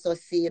come here, so,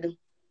 Sid.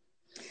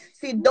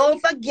 Sid, don't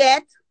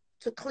forget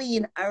to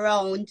clean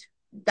around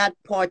that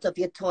part of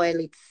your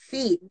toilet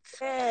seat.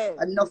 Yeah.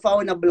 Enough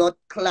of a blood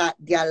clot,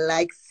 girl,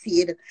 like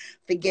Sid,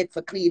 forget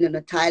for cleaning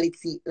the toilet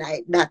seat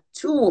like that,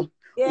 too.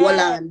 Yeah. Hold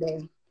on,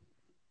 then.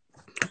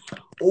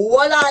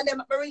 Hold on,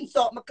 then. I rinse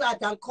out my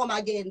clot and come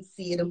again,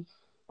 Sid.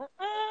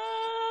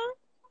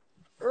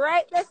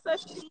 Right, that's a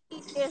she.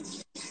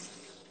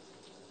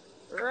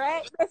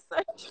 Right, that's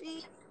a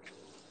she.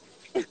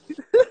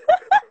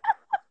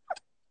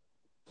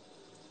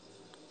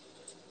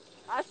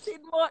 I see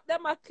more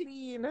them are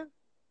clean.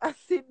 I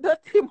see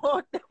dirty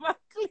more them are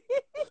clean.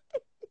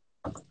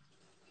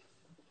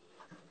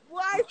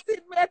 Why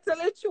Sid me tell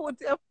the truth?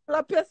 You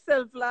flop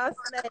yourself last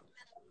night.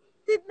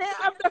 Sydney,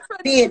 I'm the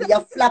friend. Sid, you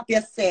flap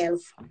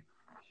yourself.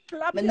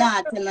 Flap I'm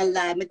not telling a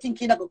lie. I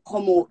think you're not going to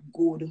come out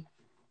good.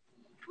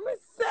 Me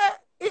say,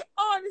 it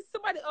only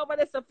somebody over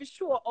there so for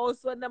sure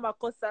also when them are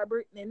cuss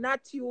Brittany,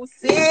 not you,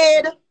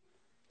 Sid.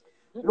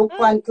 Look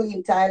one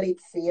clean toilet,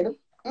 Sid.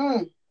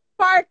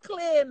 Far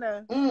clean.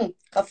 Can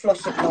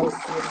flush it now,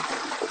 Sid.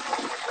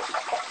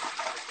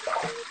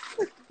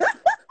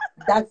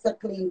 That's a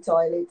clean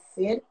toilet,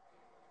 Sid.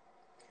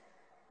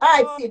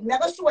 Alright, Sid, I'm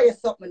going to show you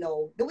something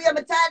now. Do we have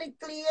a toilet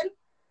clean?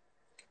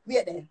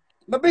 Wait there.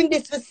 I bring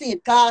this for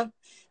Sid, because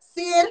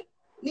Sid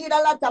need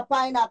a lot of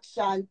pine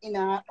action in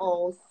her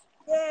house.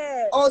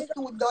 Yeah. House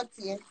too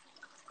dirty.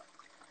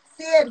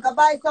 Sid, go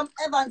buy some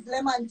Evans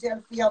lemon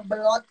gel for your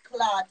blood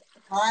clot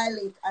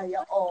toilet and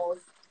your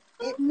house.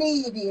 It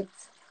need it.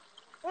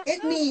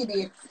 It need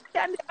it.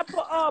 Can they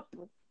put up?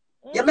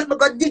 You make me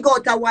go dig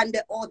out a one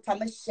day out of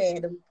my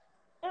shed.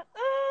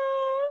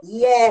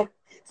 Yeah.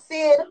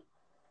 Sid,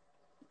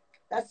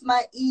 that's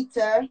my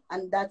heater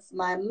and that's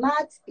my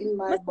mat in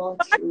my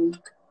bathroom.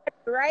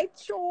 Right,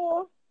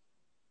 sure.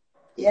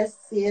 Yes,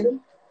 Sid.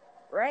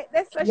 Right,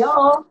 that's a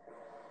Yo.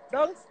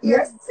 downstairs.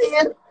 Yes,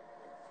 Sid.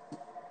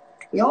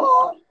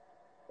 Yo.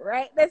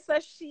 Right, that's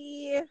a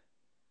she.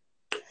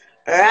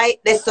 Right,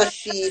 that's what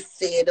she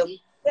said.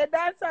 The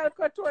dancehall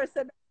couture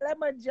said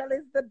lemon gel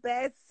is the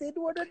best. Sid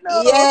wouldn't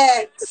know.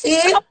 Yeah,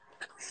 see?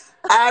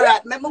 All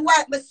right, let me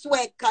wipe my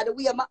sweat, because the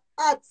way my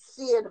hot,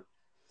 Sid.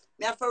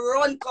 Me have to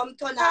run, come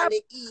turn on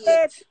the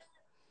heat.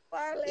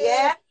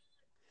 Yeah?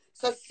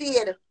 So,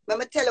 Sid, let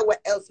me tell you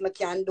what else I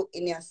can do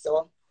in here,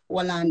 so.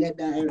 Hold on the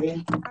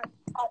diary.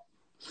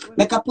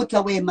 Make I put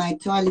away my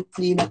toilet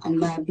cleaner and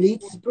my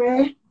bleach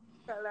spray.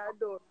 I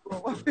don't know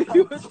what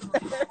you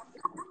said.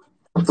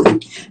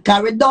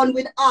 Cause we're done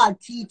with all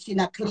teaching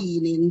and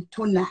cleaning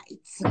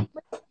tonight.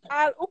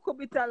 All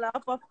Ukubita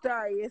laugh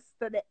after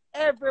yesterday.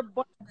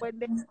 Everybody when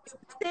they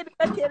see the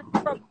material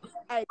from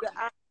the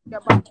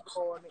your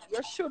backbone.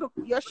 You should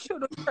turn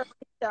the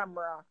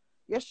camera.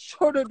 You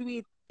should do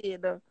it.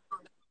 Sid.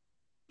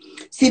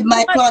 See, my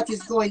Somebody, cloth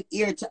is going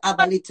here to have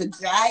a little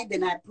dry,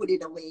 then I put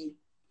it away.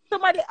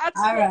 somebody asked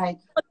All me right.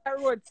 what I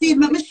wrote. See,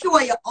 let me show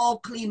you how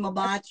clean my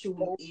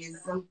bathroom is.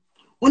 You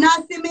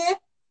not see me?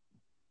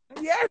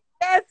 Yes,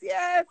 yes,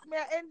 yes. May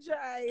I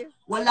enjoy?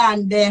 Well,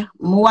 on there,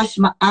 wash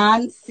my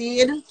hands,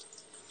 see?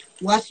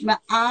 Wash my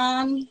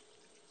hand.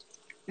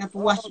 I have to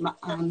wash Oh, my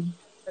hand.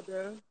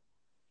 God.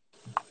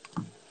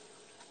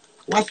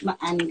 Wash my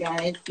hand,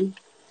 guys.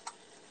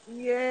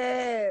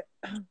 Yeah.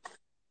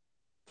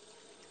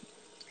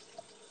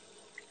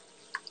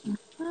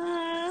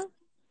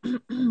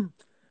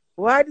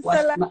 Why this Wash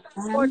a my lot?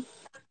 hand.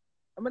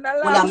 I'm gonna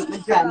Well, laugh.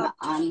 I'm dry my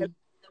hand.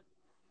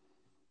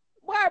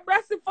 Why,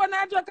 Brashy fun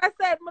and joke? I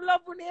said, my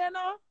love you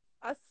know.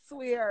 I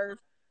swear.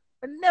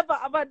 I never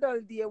have a dull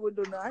day with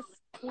you, know. I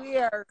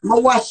swear. I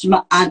wash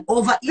my hand.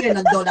 Over here,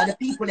 no dull. The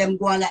people them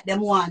go like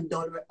them want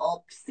dull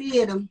up.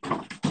 See them.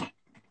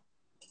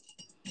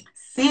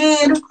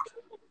 See them.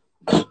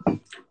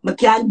 I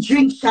can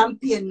drink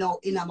champagne now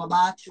in my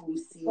bathroom.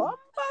 See.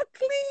 Bumba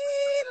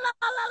clean. La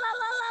la la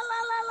la la la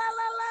la la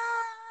la la.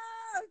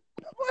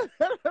 Come on,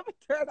 let me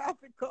turn off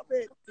the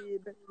comment.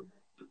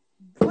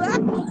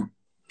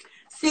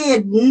 See,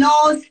 no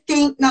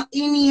stink not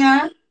in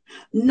here.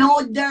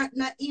 No dirt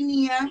not in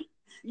here.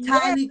 Yeah.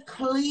 Tiny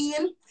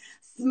clean.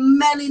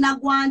 Smelling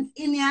of ones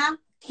in here.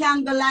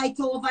 Candle light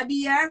over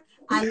there.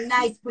 And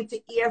nice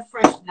pretty air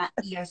freshener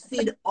here.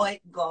 See the oil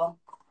go.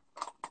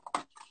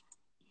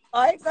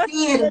 I got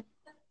Sid,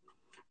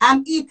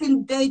 I'm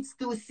eating dates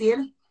too, Sid.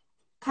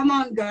 Come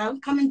on, girl.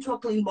 Come into a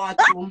clean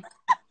bathroom.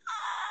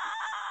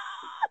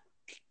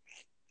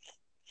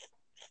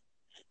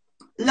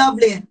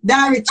 Lovely.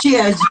 Dari,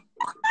 cheers.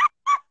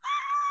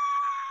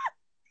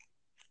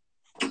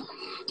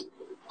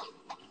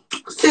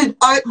 Sid,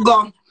 out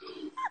go.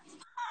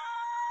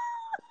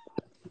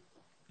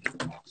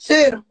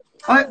 Sid,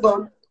 out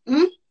go.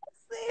 Hmm?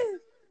 see.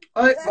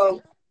 Out go.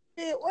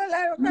 Well,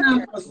 I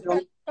No,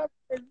 got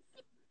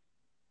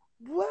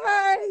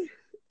why?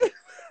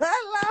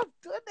 I laugh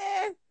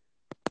today.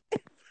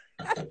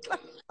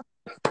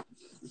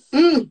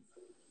 Mm.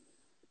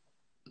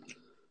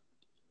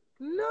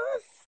 No,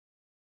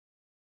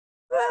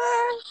 sir.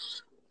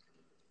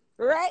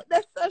 Right,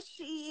 that's so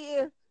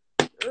she.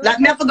 Like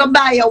me have to go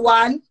buy you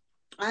one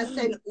and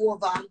send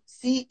over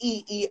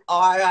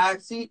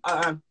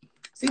CEERRCR.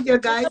 See here,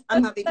 guys,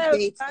 I'm having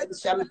dates and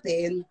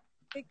champagne.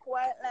 Be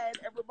quiet, like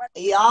everybody.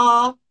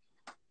 Yeah.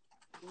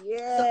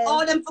 Yeah. So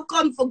all them for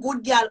come for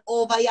good girl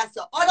over here.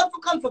 So all them for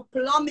come for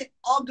plummet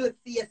ugly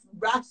face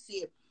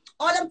Brashy.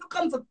 All them for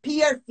come for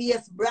pear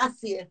face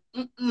Brashy.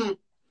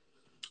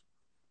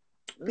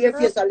 Pear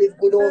face I live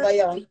good over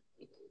here.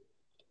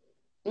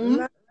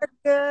 Not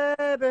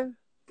good.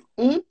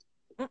 I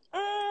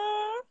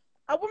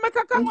will make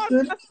a come out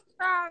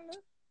strong.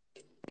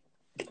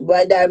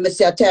 Why there, I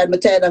say, I'm tired,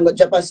 I'm going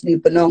to drop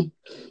asleep now.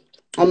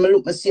 I'm going to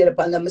look myself up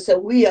and I'm going to say,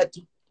 weird.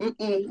 I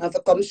have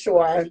to come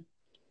sure.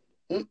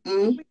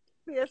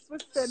 Yes, we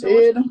said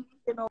See?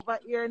 over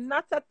here.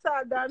 Not at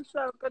all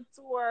dancehall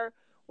couture.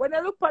 When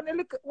I look on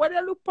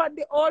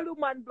the old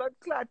woman blood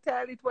clot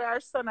toilet where our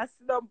son has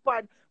sit down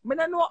pan, I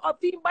don't know if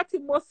he body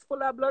most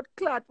full of blood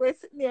clot where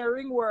sitting near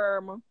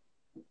ringworm.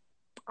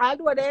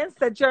 Although the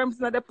answer germs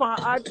not the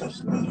pan.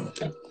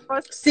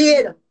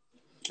 See?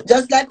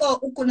 Just like how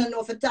you couldn't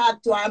know if you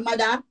talk to our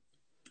mother,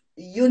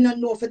 you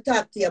don't know if you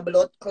talk to your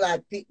blood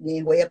clot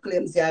pitney where you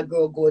claims you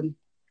grow good.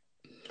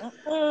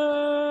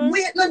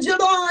 Wait, no,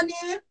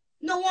 Jelani.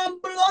 No one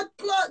blood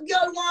clot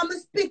girl want me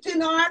spit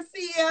in her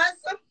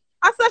face.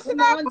 I said she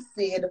not.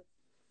 Said.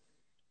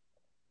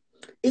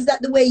 Is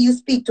that the way you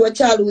speak to a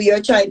child who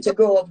you're trying to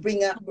grow up,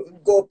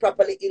 go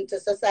properly into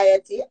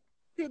society?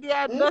 See the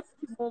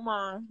dusty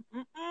woman.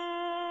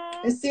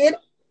 You see it?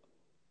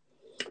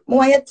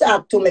 More you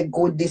talk to me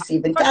good this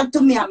evening. Talk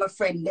to me and my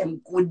friend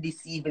them good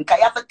this evening. Because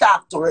you have to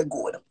talk to her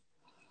good.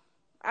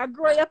 I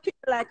grow your people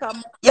like a...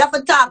 You have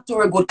to talk to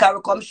her good because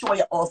we come show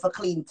you how to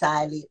clean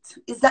toilet.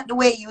 Is that the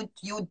way you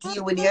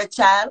deal with your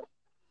child?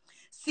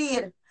 See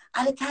it?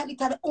 And the toilet is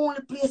the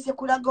only place you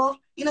could have go.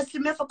 You know, see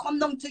me if I come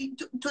down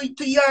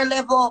to your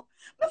level.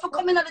 If I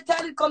come in at the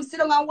toilet, come sit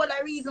down and what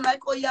a reason.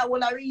 Like, oh yeah,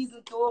 what a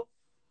reason too.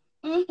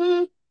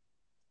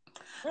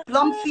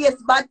 Plum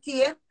face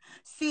body.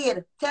 See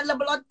it? Tell the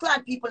blood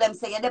clot people them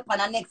say you're on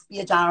the next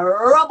page and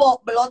rub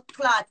up blood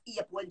clot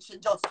ape when she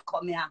just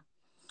come here.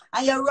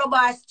 And you rub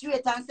her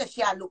straight and say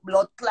she look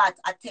blood clot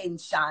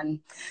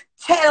attention.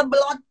 Tell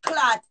blood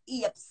clot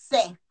ape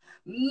say,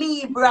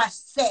 me Brash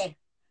say,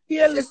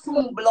 she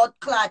soon blood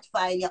clot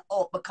find you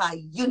up because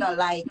you don't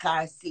like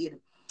her, see.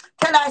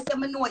 Tell her say,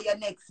 me know your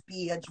next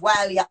page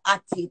while you're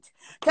at it.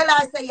 Tell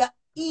her say,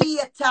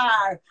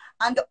 eater.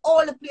 And the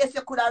only place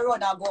you could have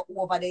run and go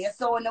over there. You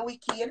saw on the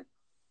wicked.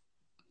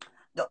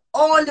 The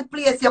only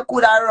place you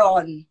could have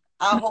run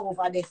and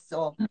over there.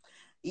 So,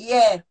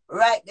 yeah,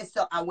 right there.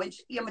 So, and when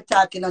she hear me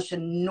talking, she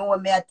know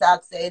me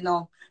attack, say,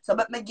 So,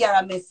 but me give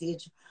her a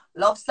message.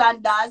 Love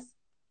Sanders.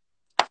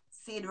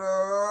 Sid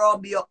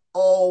rub you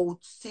out.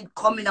 Sid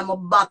come in my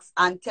box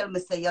and tell me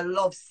say you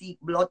love seek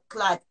blood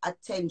clot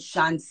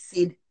attention.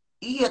 Sid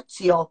hate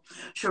you.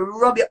 She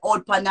rub you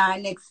out on our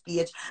next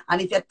page.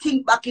 And if you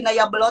think back in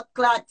your blood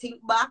clot,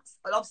 think back,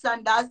 Love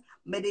Sanders,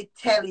 may they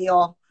tell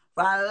you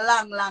for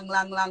a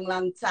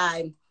long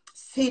time.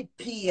 Sid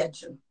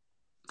page.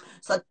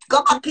 So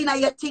go back in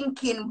your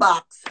thinking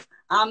box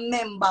and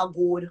remember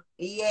good.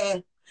 Yeah.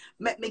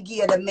 Let me give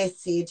you the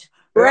message.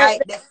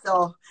 Right there,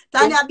 so.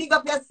 Tanya, big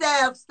up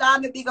yourself.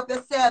 Stormy, big up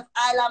yourself.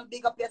 Island,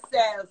 big up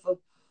yourself.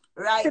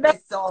 Right there,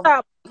 so.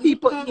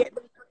 People get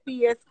the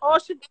face. All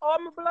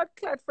my blood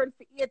clot friend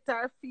for eat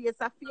her face.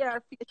 I fear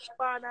her face.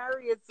 Born and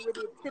raised with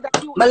it. See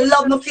that you I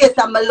love my face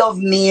and I love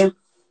me.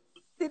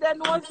 See that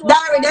nose one.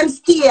 Darry, them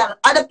still.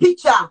 And the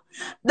picture.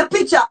 The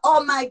picture,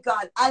 oh my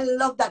God. I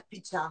love that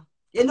picture.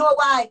 You know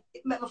why?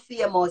 It made me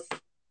famous.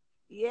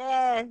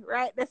 Yeah,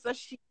 right. That's a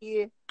she.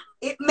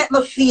 It made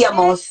me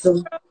famous.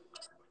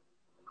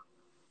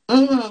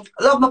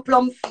 Love my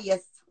plum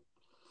face.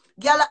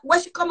 Girl,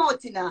 when she come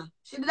out in her,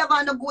 she didn't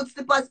have no good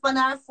slippers on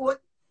her foot.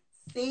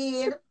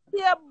 See?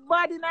 Yeah,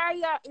 but in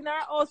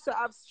her also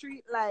have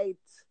street light.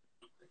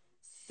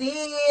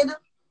 See?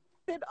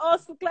 It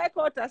also look like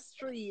out a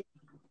street.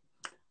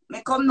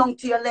 Me come down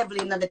to your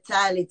level in the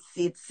toilet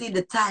seat. See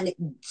the toilet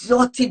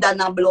dirty than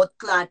a blood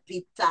clot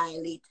pit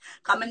toilet.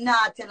 Come and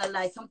not tell a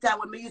lie. Sometimes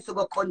when we used to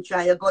go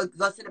country, you go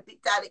see the pit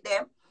toilet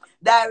there.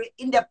 There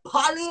in the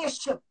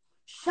polish,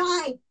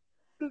 shine,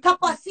 top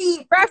of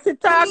seat, Brashy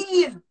talk.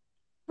 clean.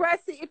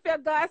 Brashy, if you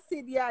go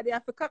sit there, they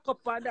have to cock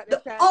up on that.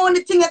 The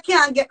only thing you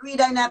can't get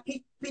rid of in a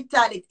pit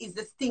toilet is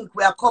the stink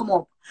where I come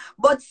up.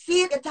 But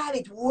see the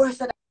toilet worse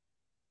than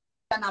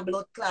a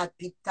blood clot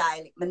pit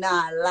toilet. Me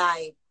not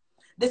lie.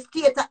 The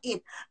state of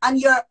it. And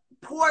your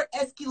poor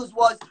excuse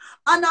was,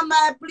 on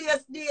my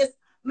place this,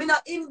 me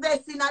not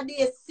invest in a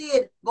this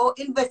seat. Go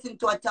invest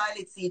into a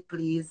toilet seat,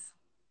 please.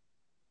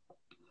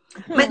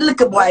 Make the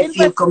little boy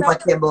feel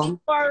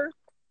comfortable.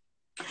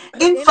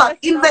 In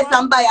fact, invest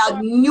and buy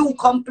a new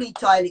complete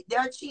toilet. They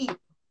are cheap.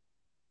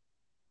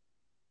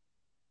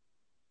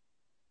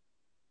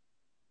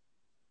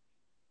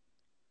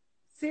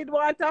 Sid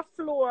want a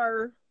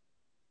floor.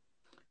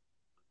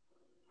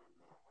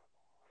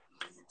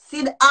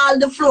 See, all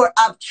the floor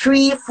have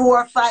 3,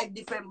 4, 5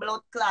 different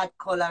blood clot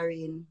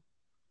coloring.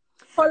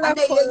 And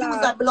then you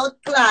use a blood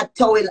clot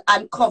towel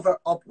and cover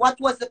up. What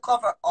was the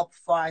cover up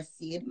for,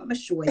 Sid? Let me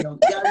show you.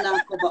 You'll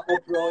not cover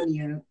up around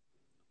here.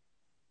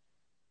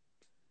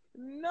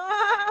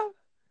 No.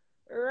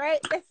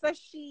 Right, that's a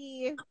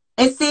she.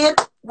 And Sid,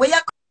 where you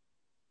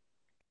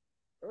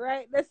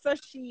right, that's a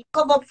she.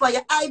 Cover up for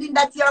you hiding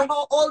that you're an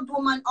old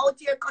woman out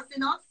here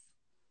cussing us?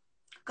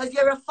 Because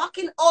you're a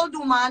fucking old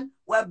woman.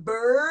 We're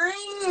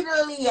breed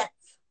late.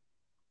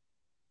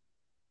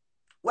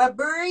 We're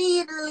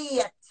breed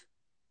late.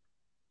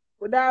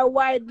 With our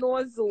wide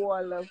nose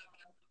all.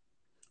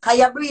 Because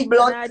you breed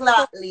blood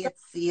clot late,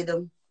 Sid.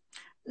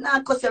 Nah,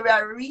 because you're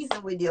a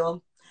reason with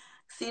you.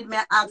 Sid, may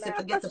I ask you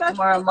to get up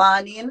tomorrow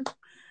morning?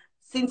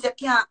 Since you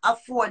can't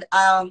afford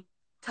a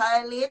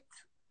toilet,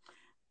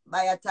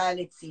 buy a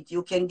toilet seat.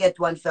 You can get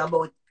one for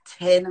about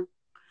 10.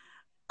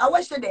 I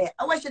wish you there.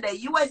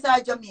 US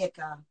or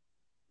Jamaica.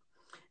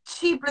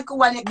 Cheap little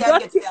one you can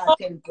get for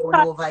 10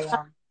 pounds over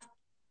here.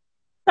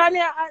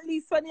 Tanya, at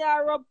least when you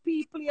rub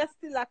people, you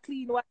still a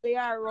clean what they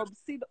are rub.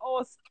 Sid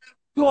us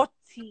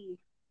dirty.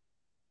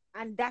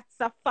 And that's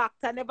a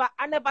fact. I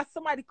never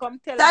somebody come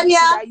tell Tanya, me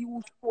that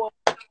you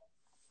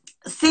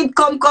Sid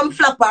come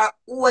flap her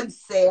own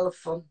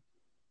self.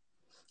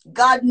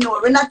 God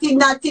knows. We're not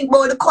think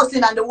about the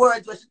cussing and the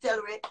words what she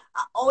tell me.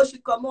 How she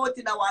come out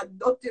in our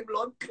dirty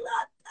blood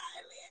clot.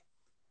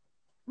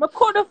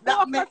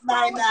 That make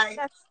my night.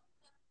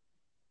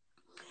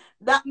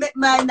 That make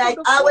my night.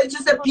 I will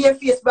just appear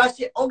face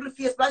brushy, ugly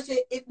face brushy.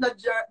 It not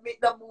jerk, make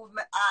the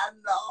movement. I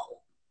know.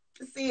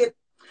 See it.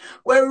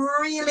 Will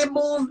really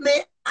move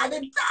me at the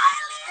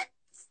toilet.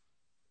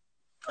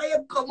 So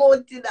you come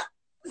out in that.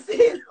 See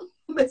it.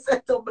 Me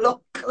set a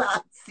blood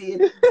clot. See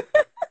it.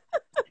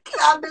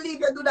 Can't believe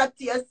you do that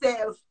to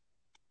yourself.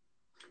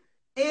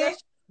 Eh?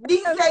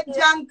 Decent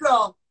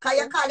Jankro. Can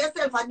you call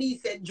yourself a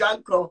decent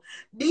Jankro?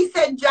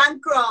 Decent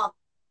Jankro.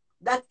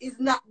 That is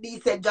not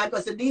decent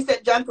Jankro. So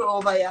decent Jankro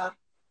over here.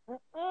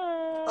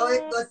 Oh,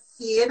 it goes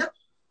Sid.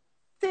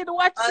 Sid,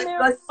 watch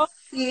mirror.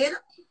 Sid.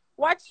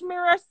 Watch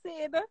mirror,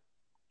 Sid.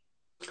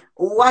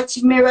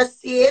 Watch mirror,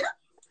 Sid.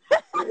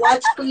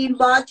 Watch clean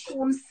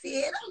bathroom,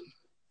 Sid.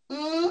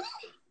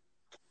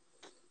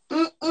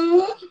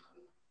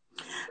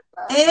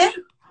 Eh?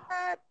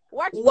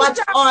 Watch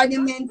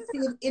ornaments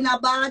in a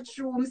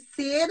bathroom,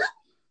 Sid.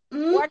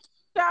 Watch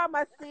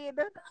drama, Sid.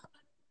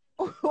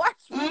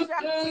 Watch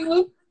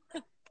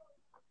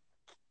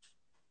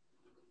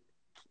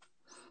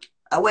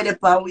I went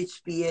upon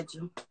which page?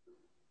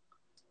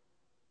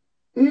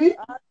 Hmm?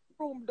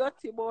 Room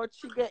dirty, but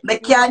she get Me in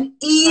can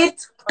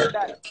eat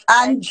that.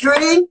 and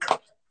drink,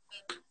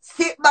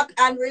 sit back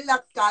and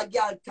relax, cause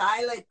girl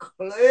toilet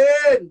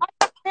clean.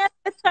 I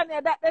understand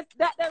you,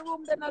 that the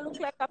room does not look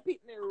like a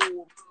picnic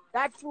room.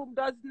 That room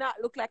does not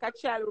look like a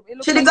child room. It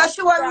looks Should like go a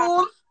show a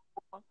room?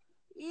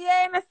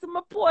 Yeah, and I see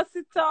my post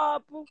it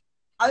up.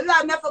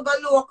 Allah never go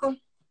local.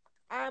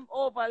 I'm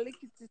over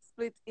lickety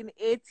split in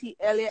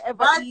ATL. You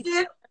ever eat?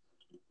 Brashy,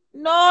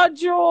 No,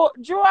 Joe,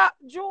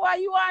 are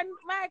you on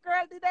my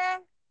girl today?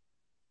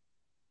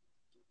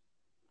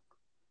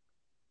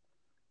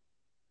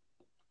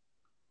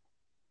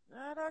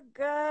 Oh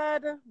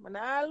God, man,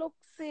 I look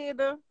Sid.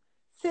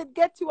 Sid,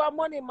 get you a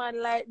money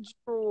man like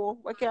Joe.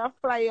 We can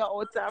fly you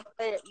out and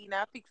fly you in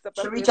and fix up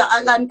a should reach place.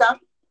 Atlanta.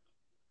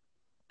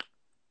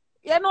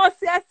 You know,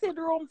 see, I Sid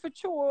room for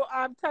Joe.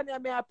 I'm telling you,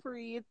 me I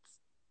pre it.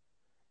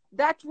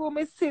 That room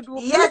is Sid room.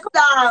 Yes,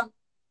 sir.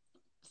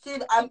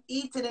 Sid, I'm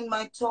eating in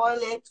my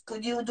toilet.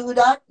 Could you do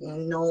that?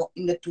 No,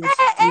 in the two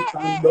seconds.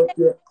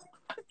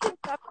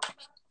 Think of,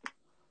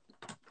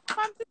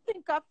 come to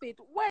think of it,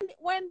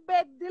 when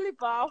bed deliver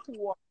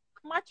home,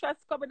 mattress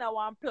come in a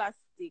one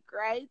plastic,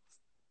 right?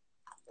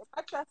 The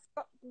mattress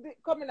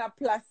come in a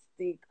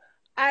plastic,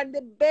 and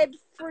the bed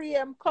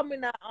frame come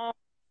in a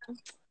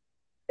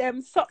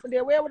them something.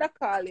 The way would I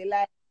call it,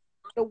 like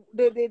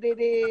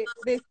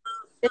the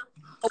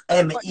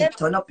Hey, me but eat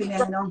turn up in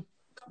here now.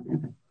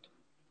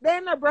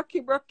 then a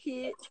brocky.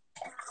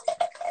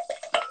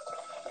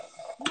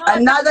 No,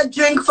 Another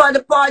drink for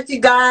the party,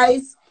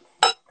 guys.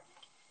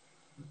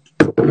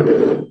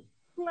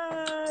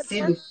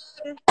 Sid,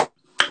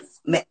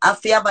 me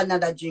have to have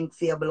another drink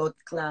for your blood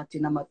clot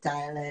in my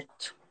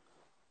toilet.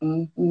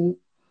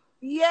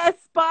 Yes,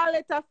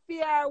 Paulette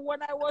affair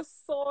when I was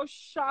so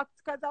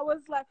shocked because I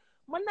was like,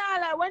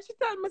 Manala, when she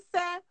told me,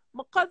 say,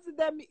 my cousin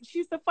them, she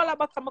used to follow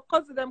back on my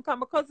cousin them, because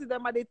my cousin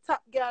them are the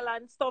top girl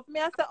and stuff. Me,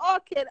 I said,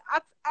 okay,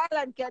 ask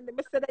Island candy.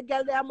 Me said, the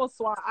girl, they must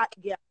want hot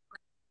girl.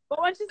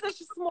 But when she said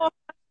she smoke,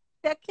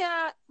 they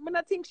can't, I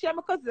don't think she and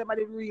my cousin them are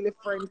the really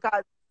friend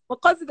because my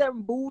cousin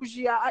them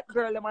bougie, a hot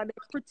girl, them, and they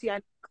pretty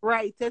and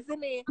bright,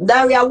 isn't it?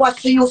 Daria, what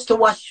she used to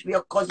wash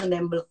your cousin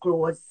them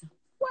clothes.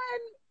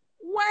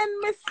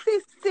 When Miss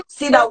Sid,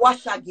 See that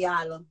wash a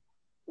girl.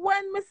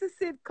 when Mrs.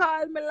 Sid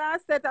called me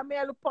last night and me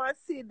I look on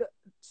Sid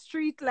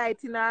street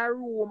light in her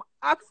room,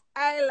 ask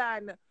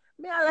Island.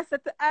 Me all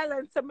said to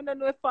Island, so me don't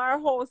know if her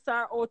house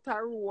or out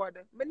her road.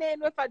 Me don't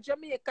know if a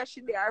Jamaica she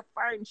there,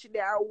 foreign she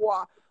there,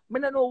 what. Me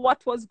don't know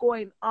what was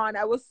going on.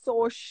 I was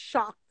so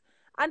shocked.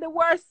 And the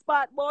worst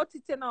part about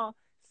it, you know,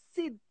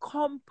 Sid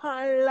come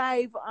on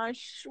live and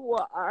show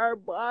her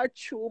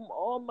bathroom.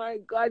 Oh my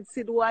God,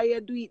 Sid, why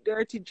you do it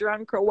dirty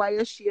drunk or why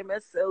you shame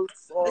yourself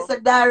so?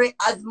 Mr. Dari,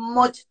 as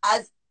much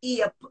as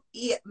eat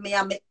me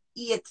and me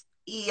eat.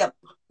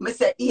 Me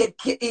say eat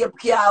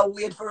can't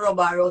wait for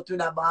rubber out to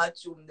the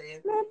bathroom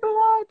then. My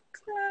blood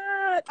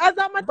clot. As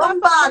a matter of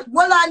Bombard, fact,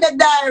 hold on the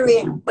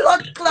diary.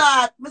 Blood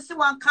clot. Me see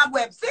one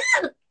cobweb. See?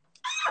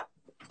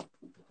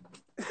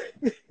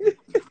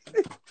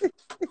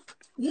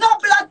 No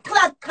blood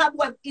clot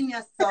cobweb in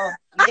your soul.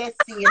 Yes,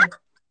 see.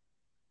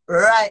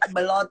 Right,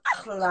 blood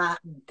clot.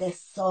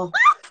 That's so.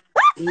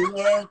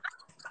 Yeah.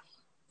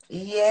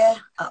 Yeah.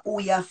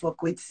 Who you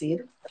fuck with,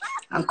 Sid?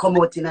 And come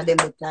out in a them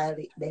the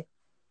toilet there.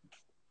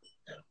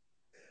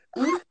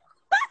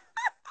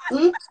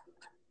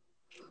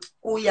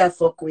 Who you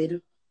fuck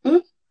with?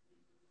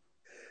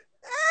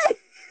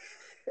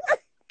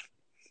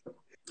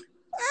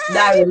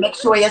 Larry, make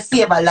sure you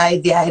save a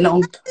life there, you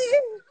know.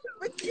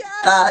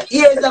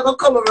 Years ago,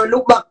 come over,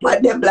 look back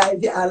at them life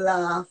there and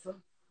laugh.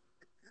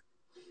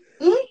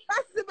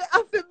 that's me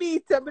have to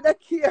meet him. I don't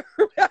care.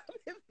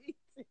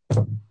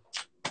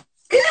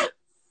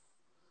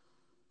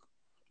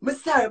 I'm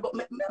sorry, but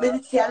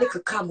me see a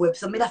little cobweb,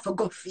 so me have to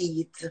go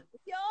feet.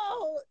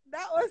 Yo,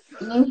 that was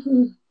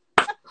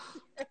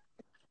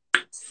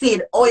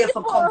Sid, oh, you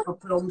for come for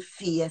plum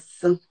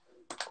face.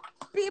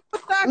 people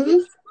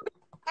talking.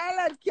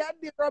 Island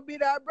candy rubbing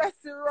and breast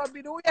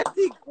rubbing. Who you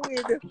think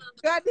with?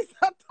 God, this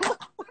not too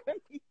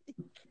funny.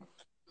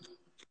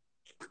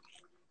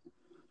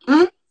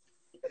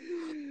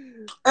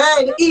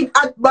 Hey, eat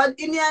at bad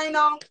in here, you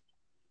know.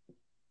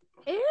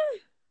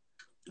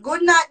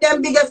 Good night,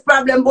 them biggest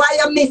problem. Why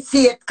you miss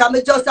it? Can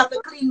we just have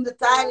to clean the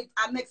toilet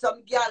and make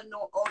some girl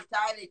know how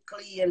toilet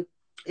clean?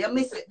 You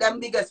miss it, them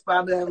biggest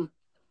problem.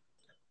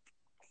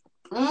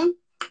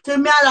 To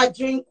me, I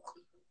drink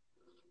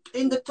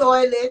in the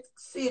toilet,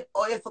 sit,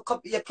 or if a cup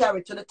you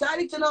carry to the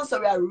toilet, you know, so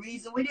we are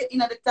reason with it in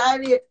the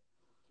toilet.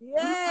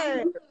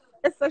 Yeah,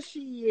 it's a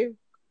she.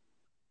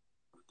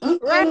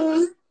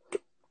 Right?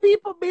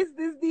 People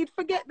business need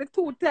forget the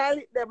two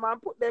toilet them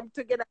and put them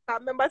together. I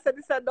remember I said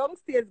this a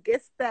downstairs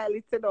guest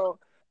toilet, you know.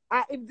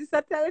 If this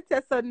a toilet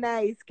is so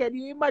nice, can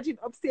you imagine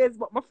upstairs?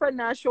 But my friend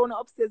now showing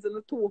upstairs on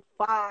the too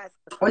fast.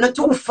 We're not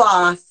too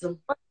fast.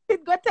 But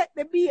it go take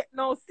the beat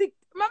now. Sick.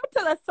 Remember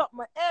tell us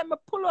something. Hey, me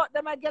pull out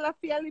them a girl a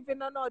feel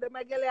living or no, them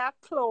a girl a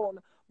clown.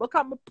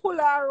 Because I pull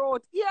her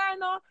out. Yeah,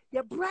 no,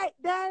 you bright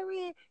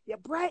diary, you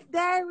bright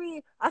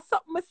diary. I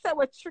something I say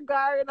with trigger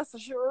her, you know, so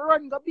she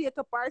run, go beat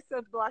up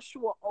herself, do a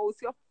show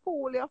house. You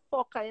fool, you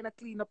fucker, you know,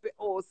 clean up your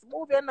house.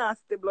 Move your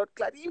nasty blood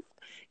clot. If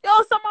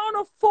yo, some man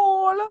no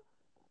fool.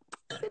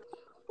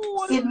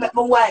 See, me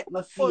wipe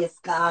my face,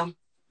 calm.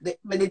 Me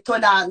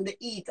turn on the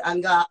heat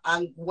and go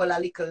and roll a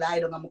little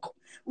light on.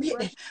 Wait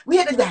the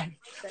diary.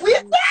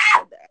 Wait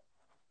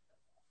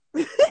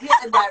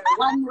the diary.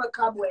 One more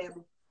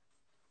cobweb.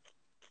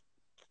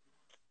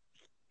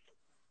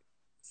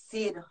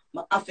 Seed.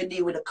 I have to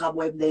deal with the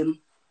cobweb them.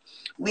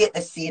 Wait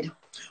the seed.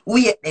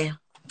 Wait there.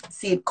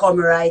 Seed come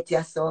right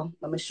here, so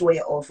let me show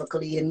you how for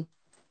clean.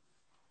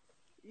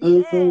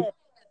 Yeah.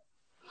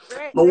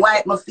 Right. Me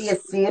wipe my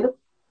face, seed.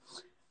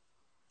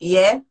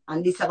 Yeah,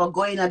 and this I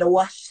go in at the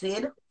wash,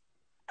 seed.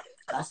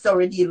 I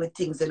sorry deal with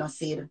things, you know,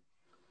 seed.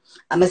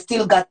 And I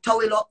still got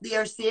towel up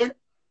there, seed.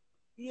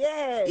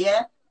 Yeah.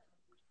 Yeah.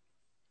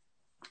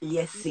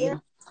 Yes, seed. Yeah.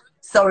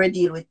 Sorry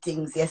deal with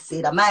things, yes,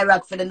 seed. And my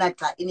rag for the night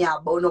in here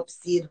bone up,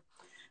 seed.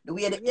 The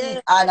way the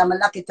heat hard, I'm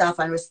lock it off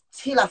and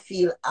still I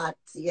feel hot,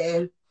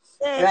 yeah.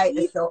 Right,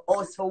 so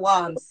house for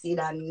warm, seed,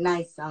 and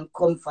nice and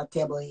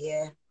comfortable,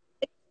 yeah.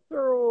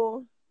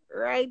 True.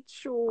 Right,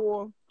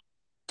 true.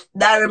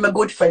 That my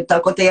good friend,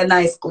 talk about a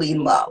nice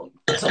clean bowl.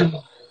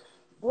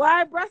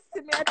 Why,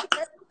 Brashy, me, I think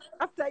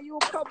after you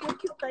come with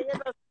kids, you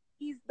know,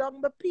 ease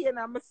down the pain,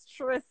 I'm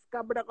stressed, because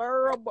I'm going to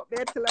rub up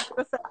there till I'm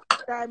just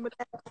time.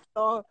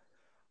 So,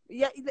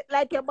 yeah,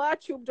 like your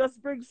bathroom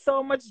just brings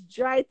so much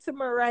joy to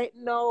me right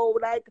now.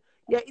 Like,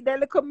 yeah, the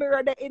little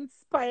mirror that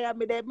inspire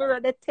me, the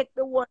mirror that take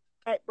the one,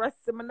 like,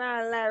 Brashy, me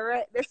not lie,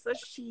 right? There's a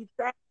sheet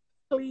that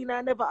clean,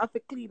 I never have to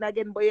clean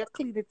again, but you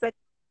clean it like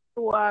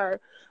you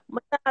are.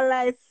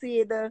 I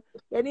said,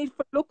 you need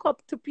to look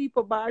up to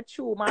people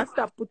bathroom and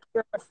stop putting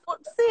your.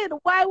 But said,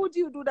 why would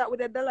you do that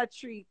with a Dollar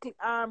Tree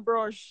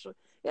brush?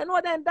 You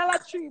know that Dollar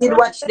Tree Did brush.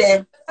 watch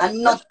there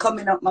and not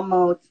coming up my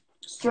mouth.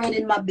 Straight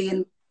in my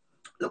bin.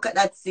 Look at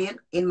that seed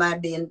in my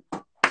bin.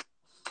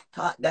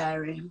 Thought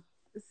diary.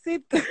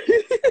 Sid, Sid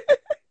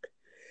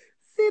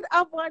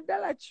have one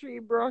Dollar Tree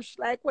brush,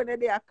 like when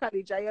they are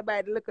college, I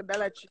buy the little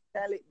Dollar Tree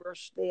toilet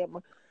brush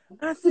them.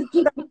 And Sid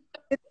the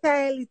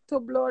tiny to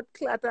blood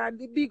clot and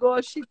the big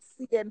old shit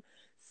seeing.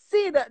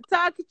 Sid,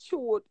 talk it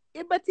truth.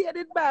 If I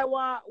did buy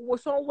one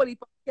some wally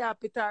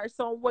carpet or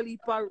some wally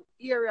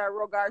area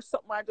rug or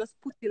something, I just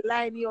put the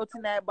line out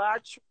in my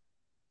bathroom.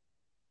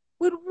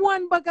 With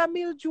one bag of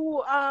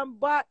mildew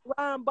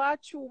bathroom. I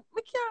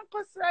can't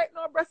cuss right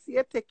now, Brashy,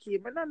 you take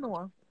him. I don't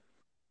know.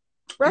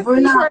 We're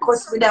not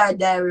cuss with our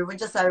diary. We're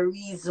just a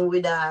reason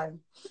with our.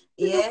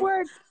 Yeah?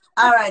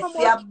 Alright, if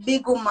you're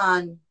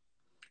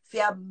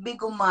a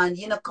big woman,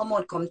 you know, come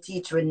out, come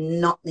teach with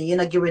nothing. You're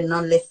not giving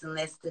no lesson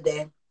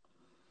today.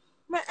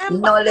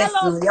 No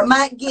lesson. You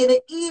might give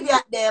the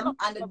idiot them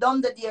and the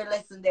dumb the dear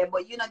lesson there,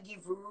 but you not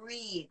give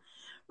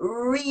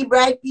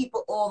bright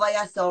people over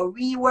here. So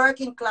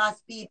working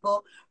class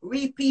people,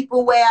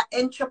 people where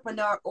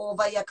entrepreneur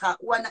over here.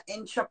 One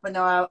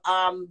entrepreneur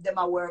them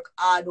a work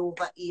hard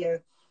over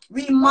here.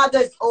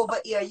 Mothers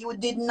over here, you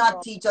did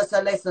not teach us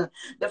a lesson.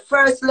 The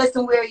first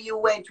lesson where you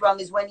went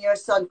wrong is when your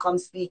son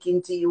comes speaking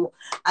to you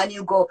and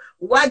you go,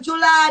 what you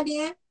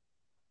learning?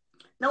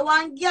 No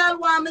one girl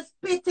want me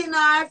spit in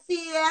her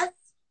face.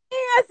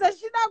 Yes, so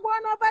she not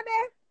going over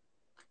there?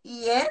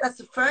 Yeah, that's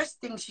the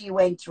first thing she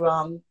went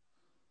wrong.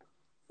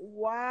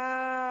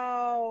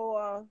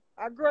 Wow.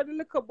 I grow the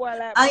little boy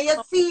like and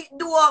you see,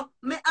 though,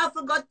 I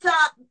forgot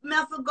try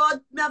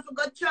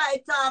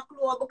talk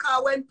low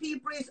because when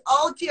people is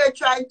out here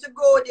trying to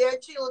grow their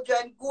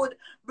children good,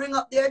 bring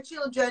up their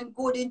children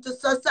good into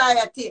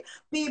society,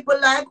 people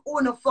like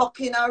Uno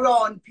fucking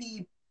around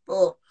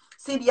people.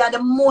 See, they are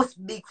the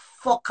most big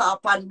fuck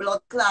up and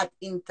blood clot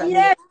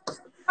internet.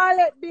 Yes,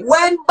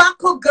 when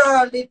Baku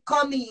girl did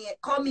come in,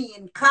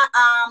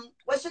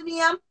 what's your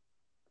name?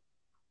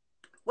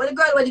 When the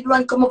girl did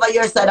run come over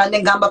your side and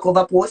then come back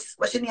over post,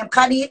 what's your name?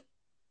 Caddy?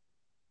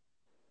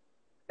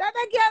 That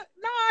girl,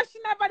 no, she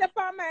never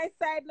on my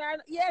side now.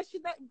 Yeah,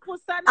 she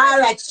post on.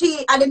 Alright,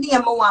 she had the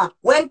name one.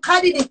 When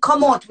Caddy did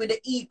come out with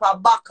the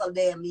EPA buckle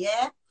them,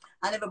 yeah?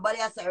 And everybody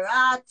has said,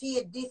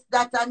 Ratty, this,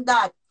 that, and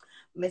that.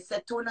 Me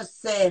say to no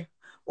say,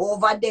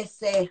 over there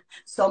say,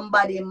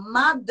 somebody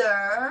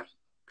mother,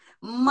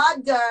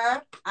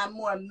 and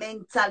more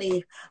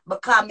mentally.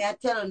 Because me I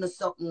tell you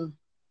something.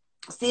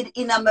 Sit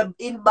in my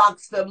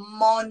inbox for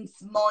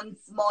months.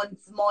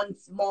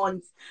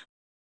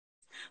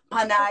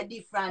 On a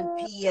different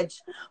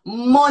page.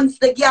 Months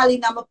the girl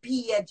in my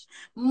page.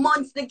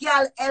 Months the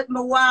girl help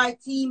me war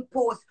team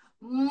post.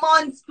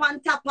 Months on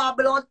top of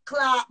blood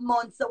clot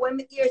months. So when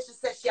me hear she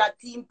said she had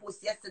team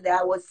post yesterday,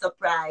 I was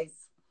surprised.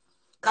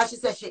 Because she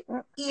said she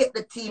hate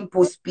the team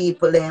post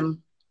people. You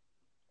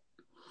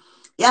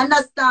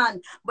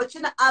understand? But she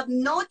don't have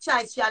no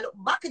choice. She look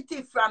back at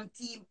it from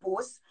team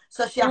post.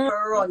 So she have to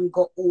run,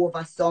 go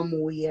over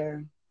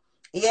somewhere.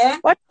 Yeah?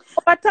 But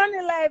on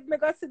the live, me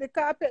go see the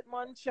carpet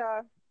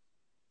muncher.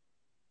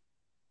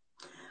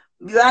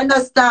 You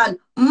understand?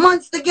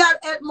 Months the girl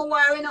help me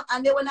war,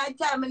 and then when I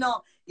tell me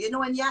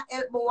when you help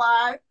me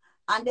war,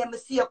 and then I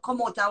see you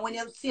come out, and when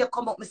you see you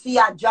come out, I see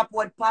you drop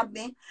word pad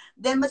me,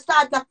 then I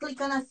start to click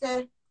and I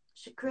say,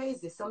 she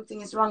crazy,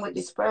 something is wrong with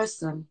this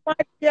person. My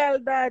girl,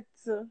 that.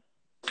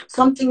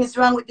 Something is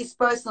wrong with this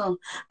person.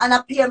 And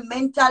appear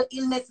mental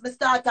illness, me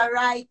start to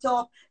write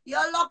up.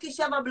 You're lucky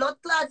she have a blood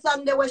clot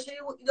song there where she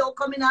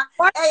come in. Hey,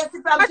 you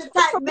see from she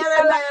type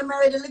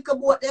Mary, the little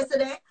boat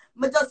yesterday.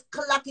 Me just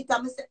clock it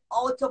and me say,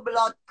 out of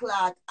blood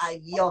clot.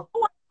 Ayo.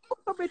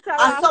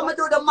 And so me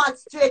do the math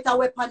straight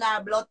away on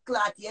her blood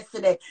clot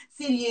yesterday.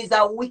 See, is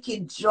a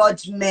wicked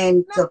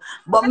judgment.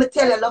 But me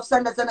tell you, Love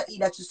Sanda's gonna eat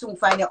that you soon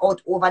find you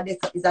out over this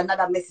is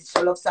another message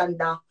to Love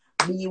Sanda.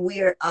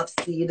 Beware of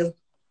seed.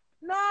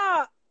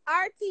 No,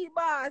 RT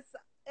boss,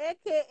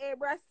 aka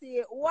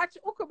Brashy, watch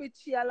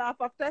Ukubichi laugh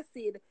after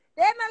seed.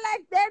 They not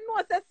like they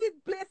know the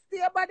seed place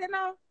there, but you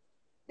know,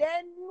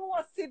 they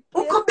know seed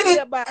place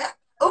there, but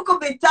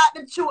Ukubi talk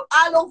the truth.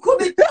 I don't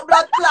Ukubi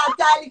blood clot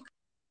tally.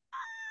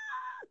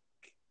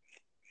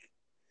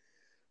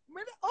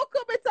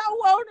 Ukubi talk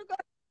wow,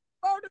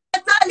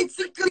 Toilet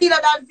is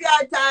cleaner than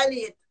fair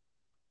toilet.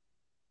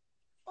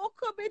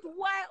 Ukubi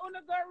why on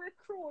go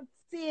recruit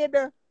seed?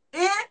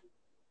 Eh?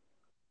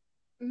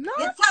 No.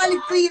 The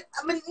toilet clean.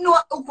 I mean, no,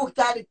 Uku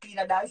toilet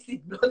cleaner than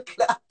seed blood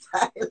clot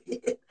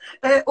toilet.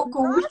 Uku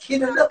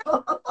wicked enough.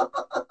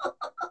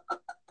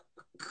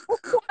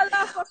 Uku,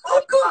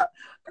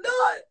 no.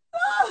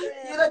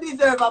 You don't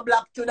deserve a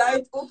black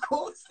tonight.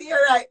 Uku, see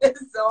right there,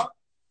 so.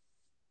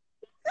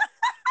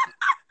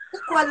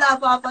 Uku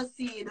laugh off a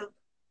seed.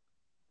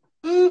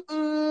 You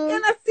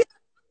know, see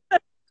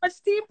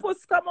much team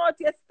post come out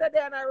yesterday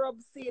and I rub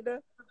seed.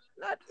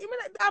 Not even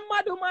that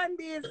mad woman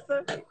this.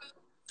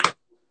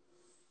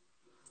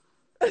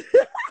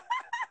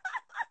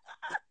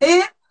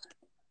 Eh?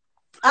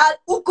 And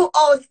Uku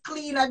house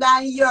cleaner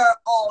than your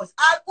house.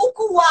 And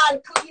Uku wall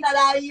cleaner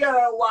than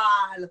your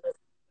wall.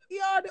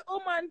 You're the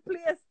woman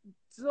place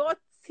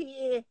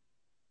dirty.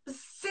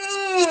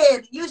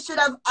 Sid, you should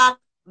have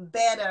acted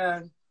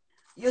better.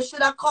 You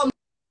should have come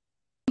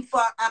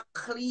for a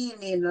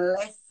cleaning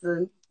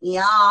lesson.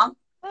 Yeah.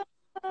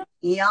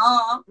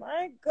 Yeah.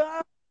 My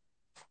God.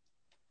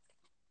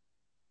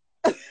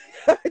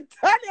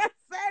 Tanya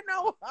say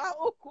no.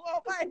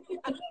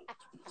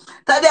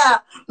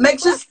 Tadia, make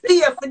sure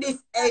stay for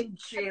this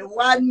entry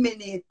 1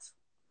 minute.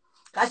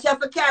 Because she have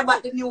to care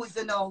about the news,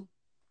 you know.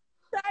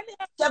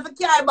 She have to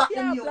care about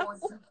the news.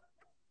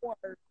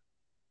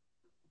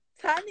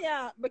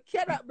 Tanya, but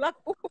cannot black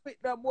with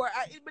no more.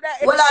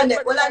 Hold on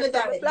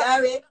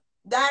there,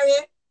 Dari,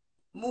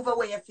 move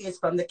away your face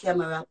from the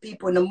camera.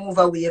 People no move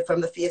away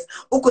from the face.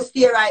 Uku,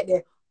 stay right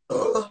there.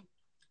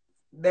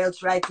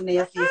 Belch right in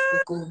your face,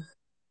 Uku.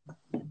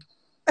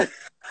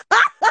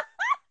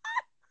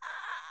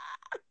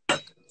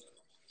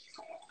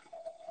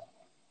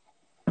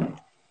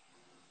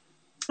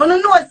 You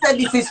know I said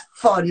this is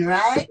fun,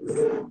 right?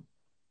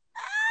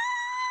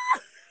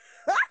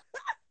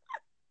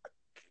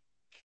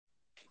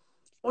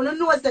 You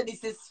know I said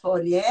this is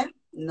fun, yeah?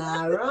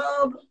 Nah,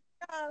 Rob.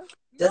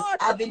 Just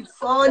having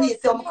fun. You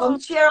say, come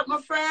cheer up, my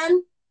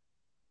friend.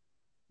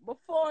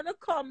 Before I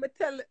come,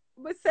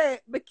 me say,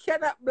 me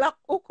cannot block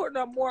Uku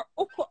no more.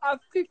 Uku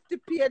have 50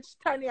 page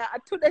Tanya.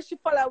 And today she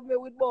follow me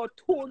with about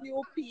 2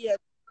 new page.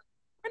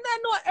 And I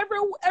know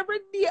every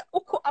day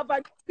Uku have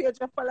a page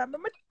to follow me.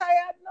 I'm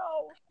tired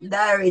now.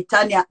 Diary,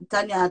 Tanya,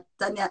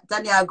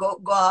 go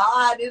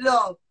hard, you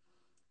know.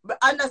 But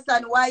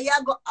understand why you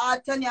go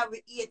hard, Tanya,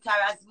 we hate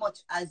her as much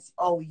as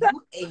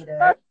you hate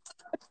her.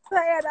 I'm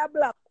tired of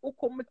black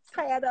Uku. I'm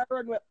tired of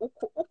run with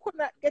Uku. Uku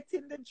not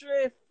getting the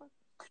drift.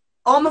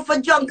 I'm for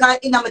junk and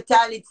in my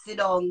toilet sit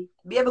down.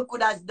 Baby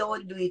could have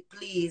don't do it,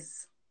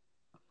 please.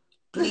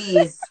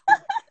 Please.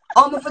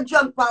 I'm for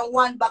junk on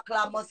 1 bottle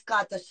of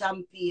Moscato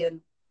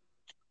champagne.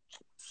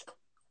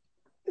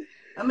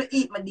 I'm going to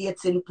eat my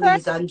dates in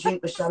peace and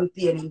drink my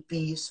champagne in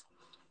peace.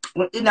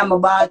 In my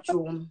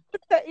bathroom.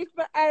 If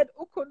I add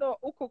Uku, no,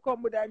 Uku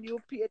come with a new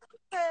page.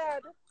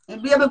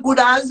 Baby good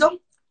as them.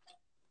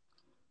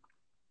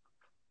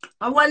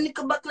 I want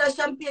little bottle of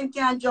champagne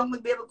can't drink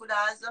with baby good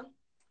as them.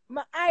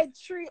 I had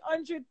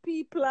 300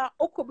 people and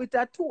Uku with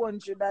a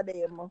 200 of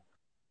them.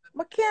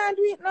 I can't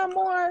do it no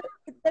more.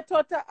 It's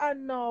out of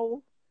hand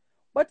now.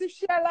 But if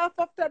she laugh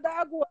after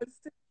that goal,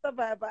 Sit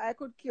Survivor, I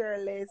could care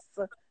less.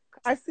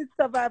 I Sit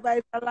Survivor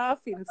is a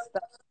laughing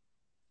stuff.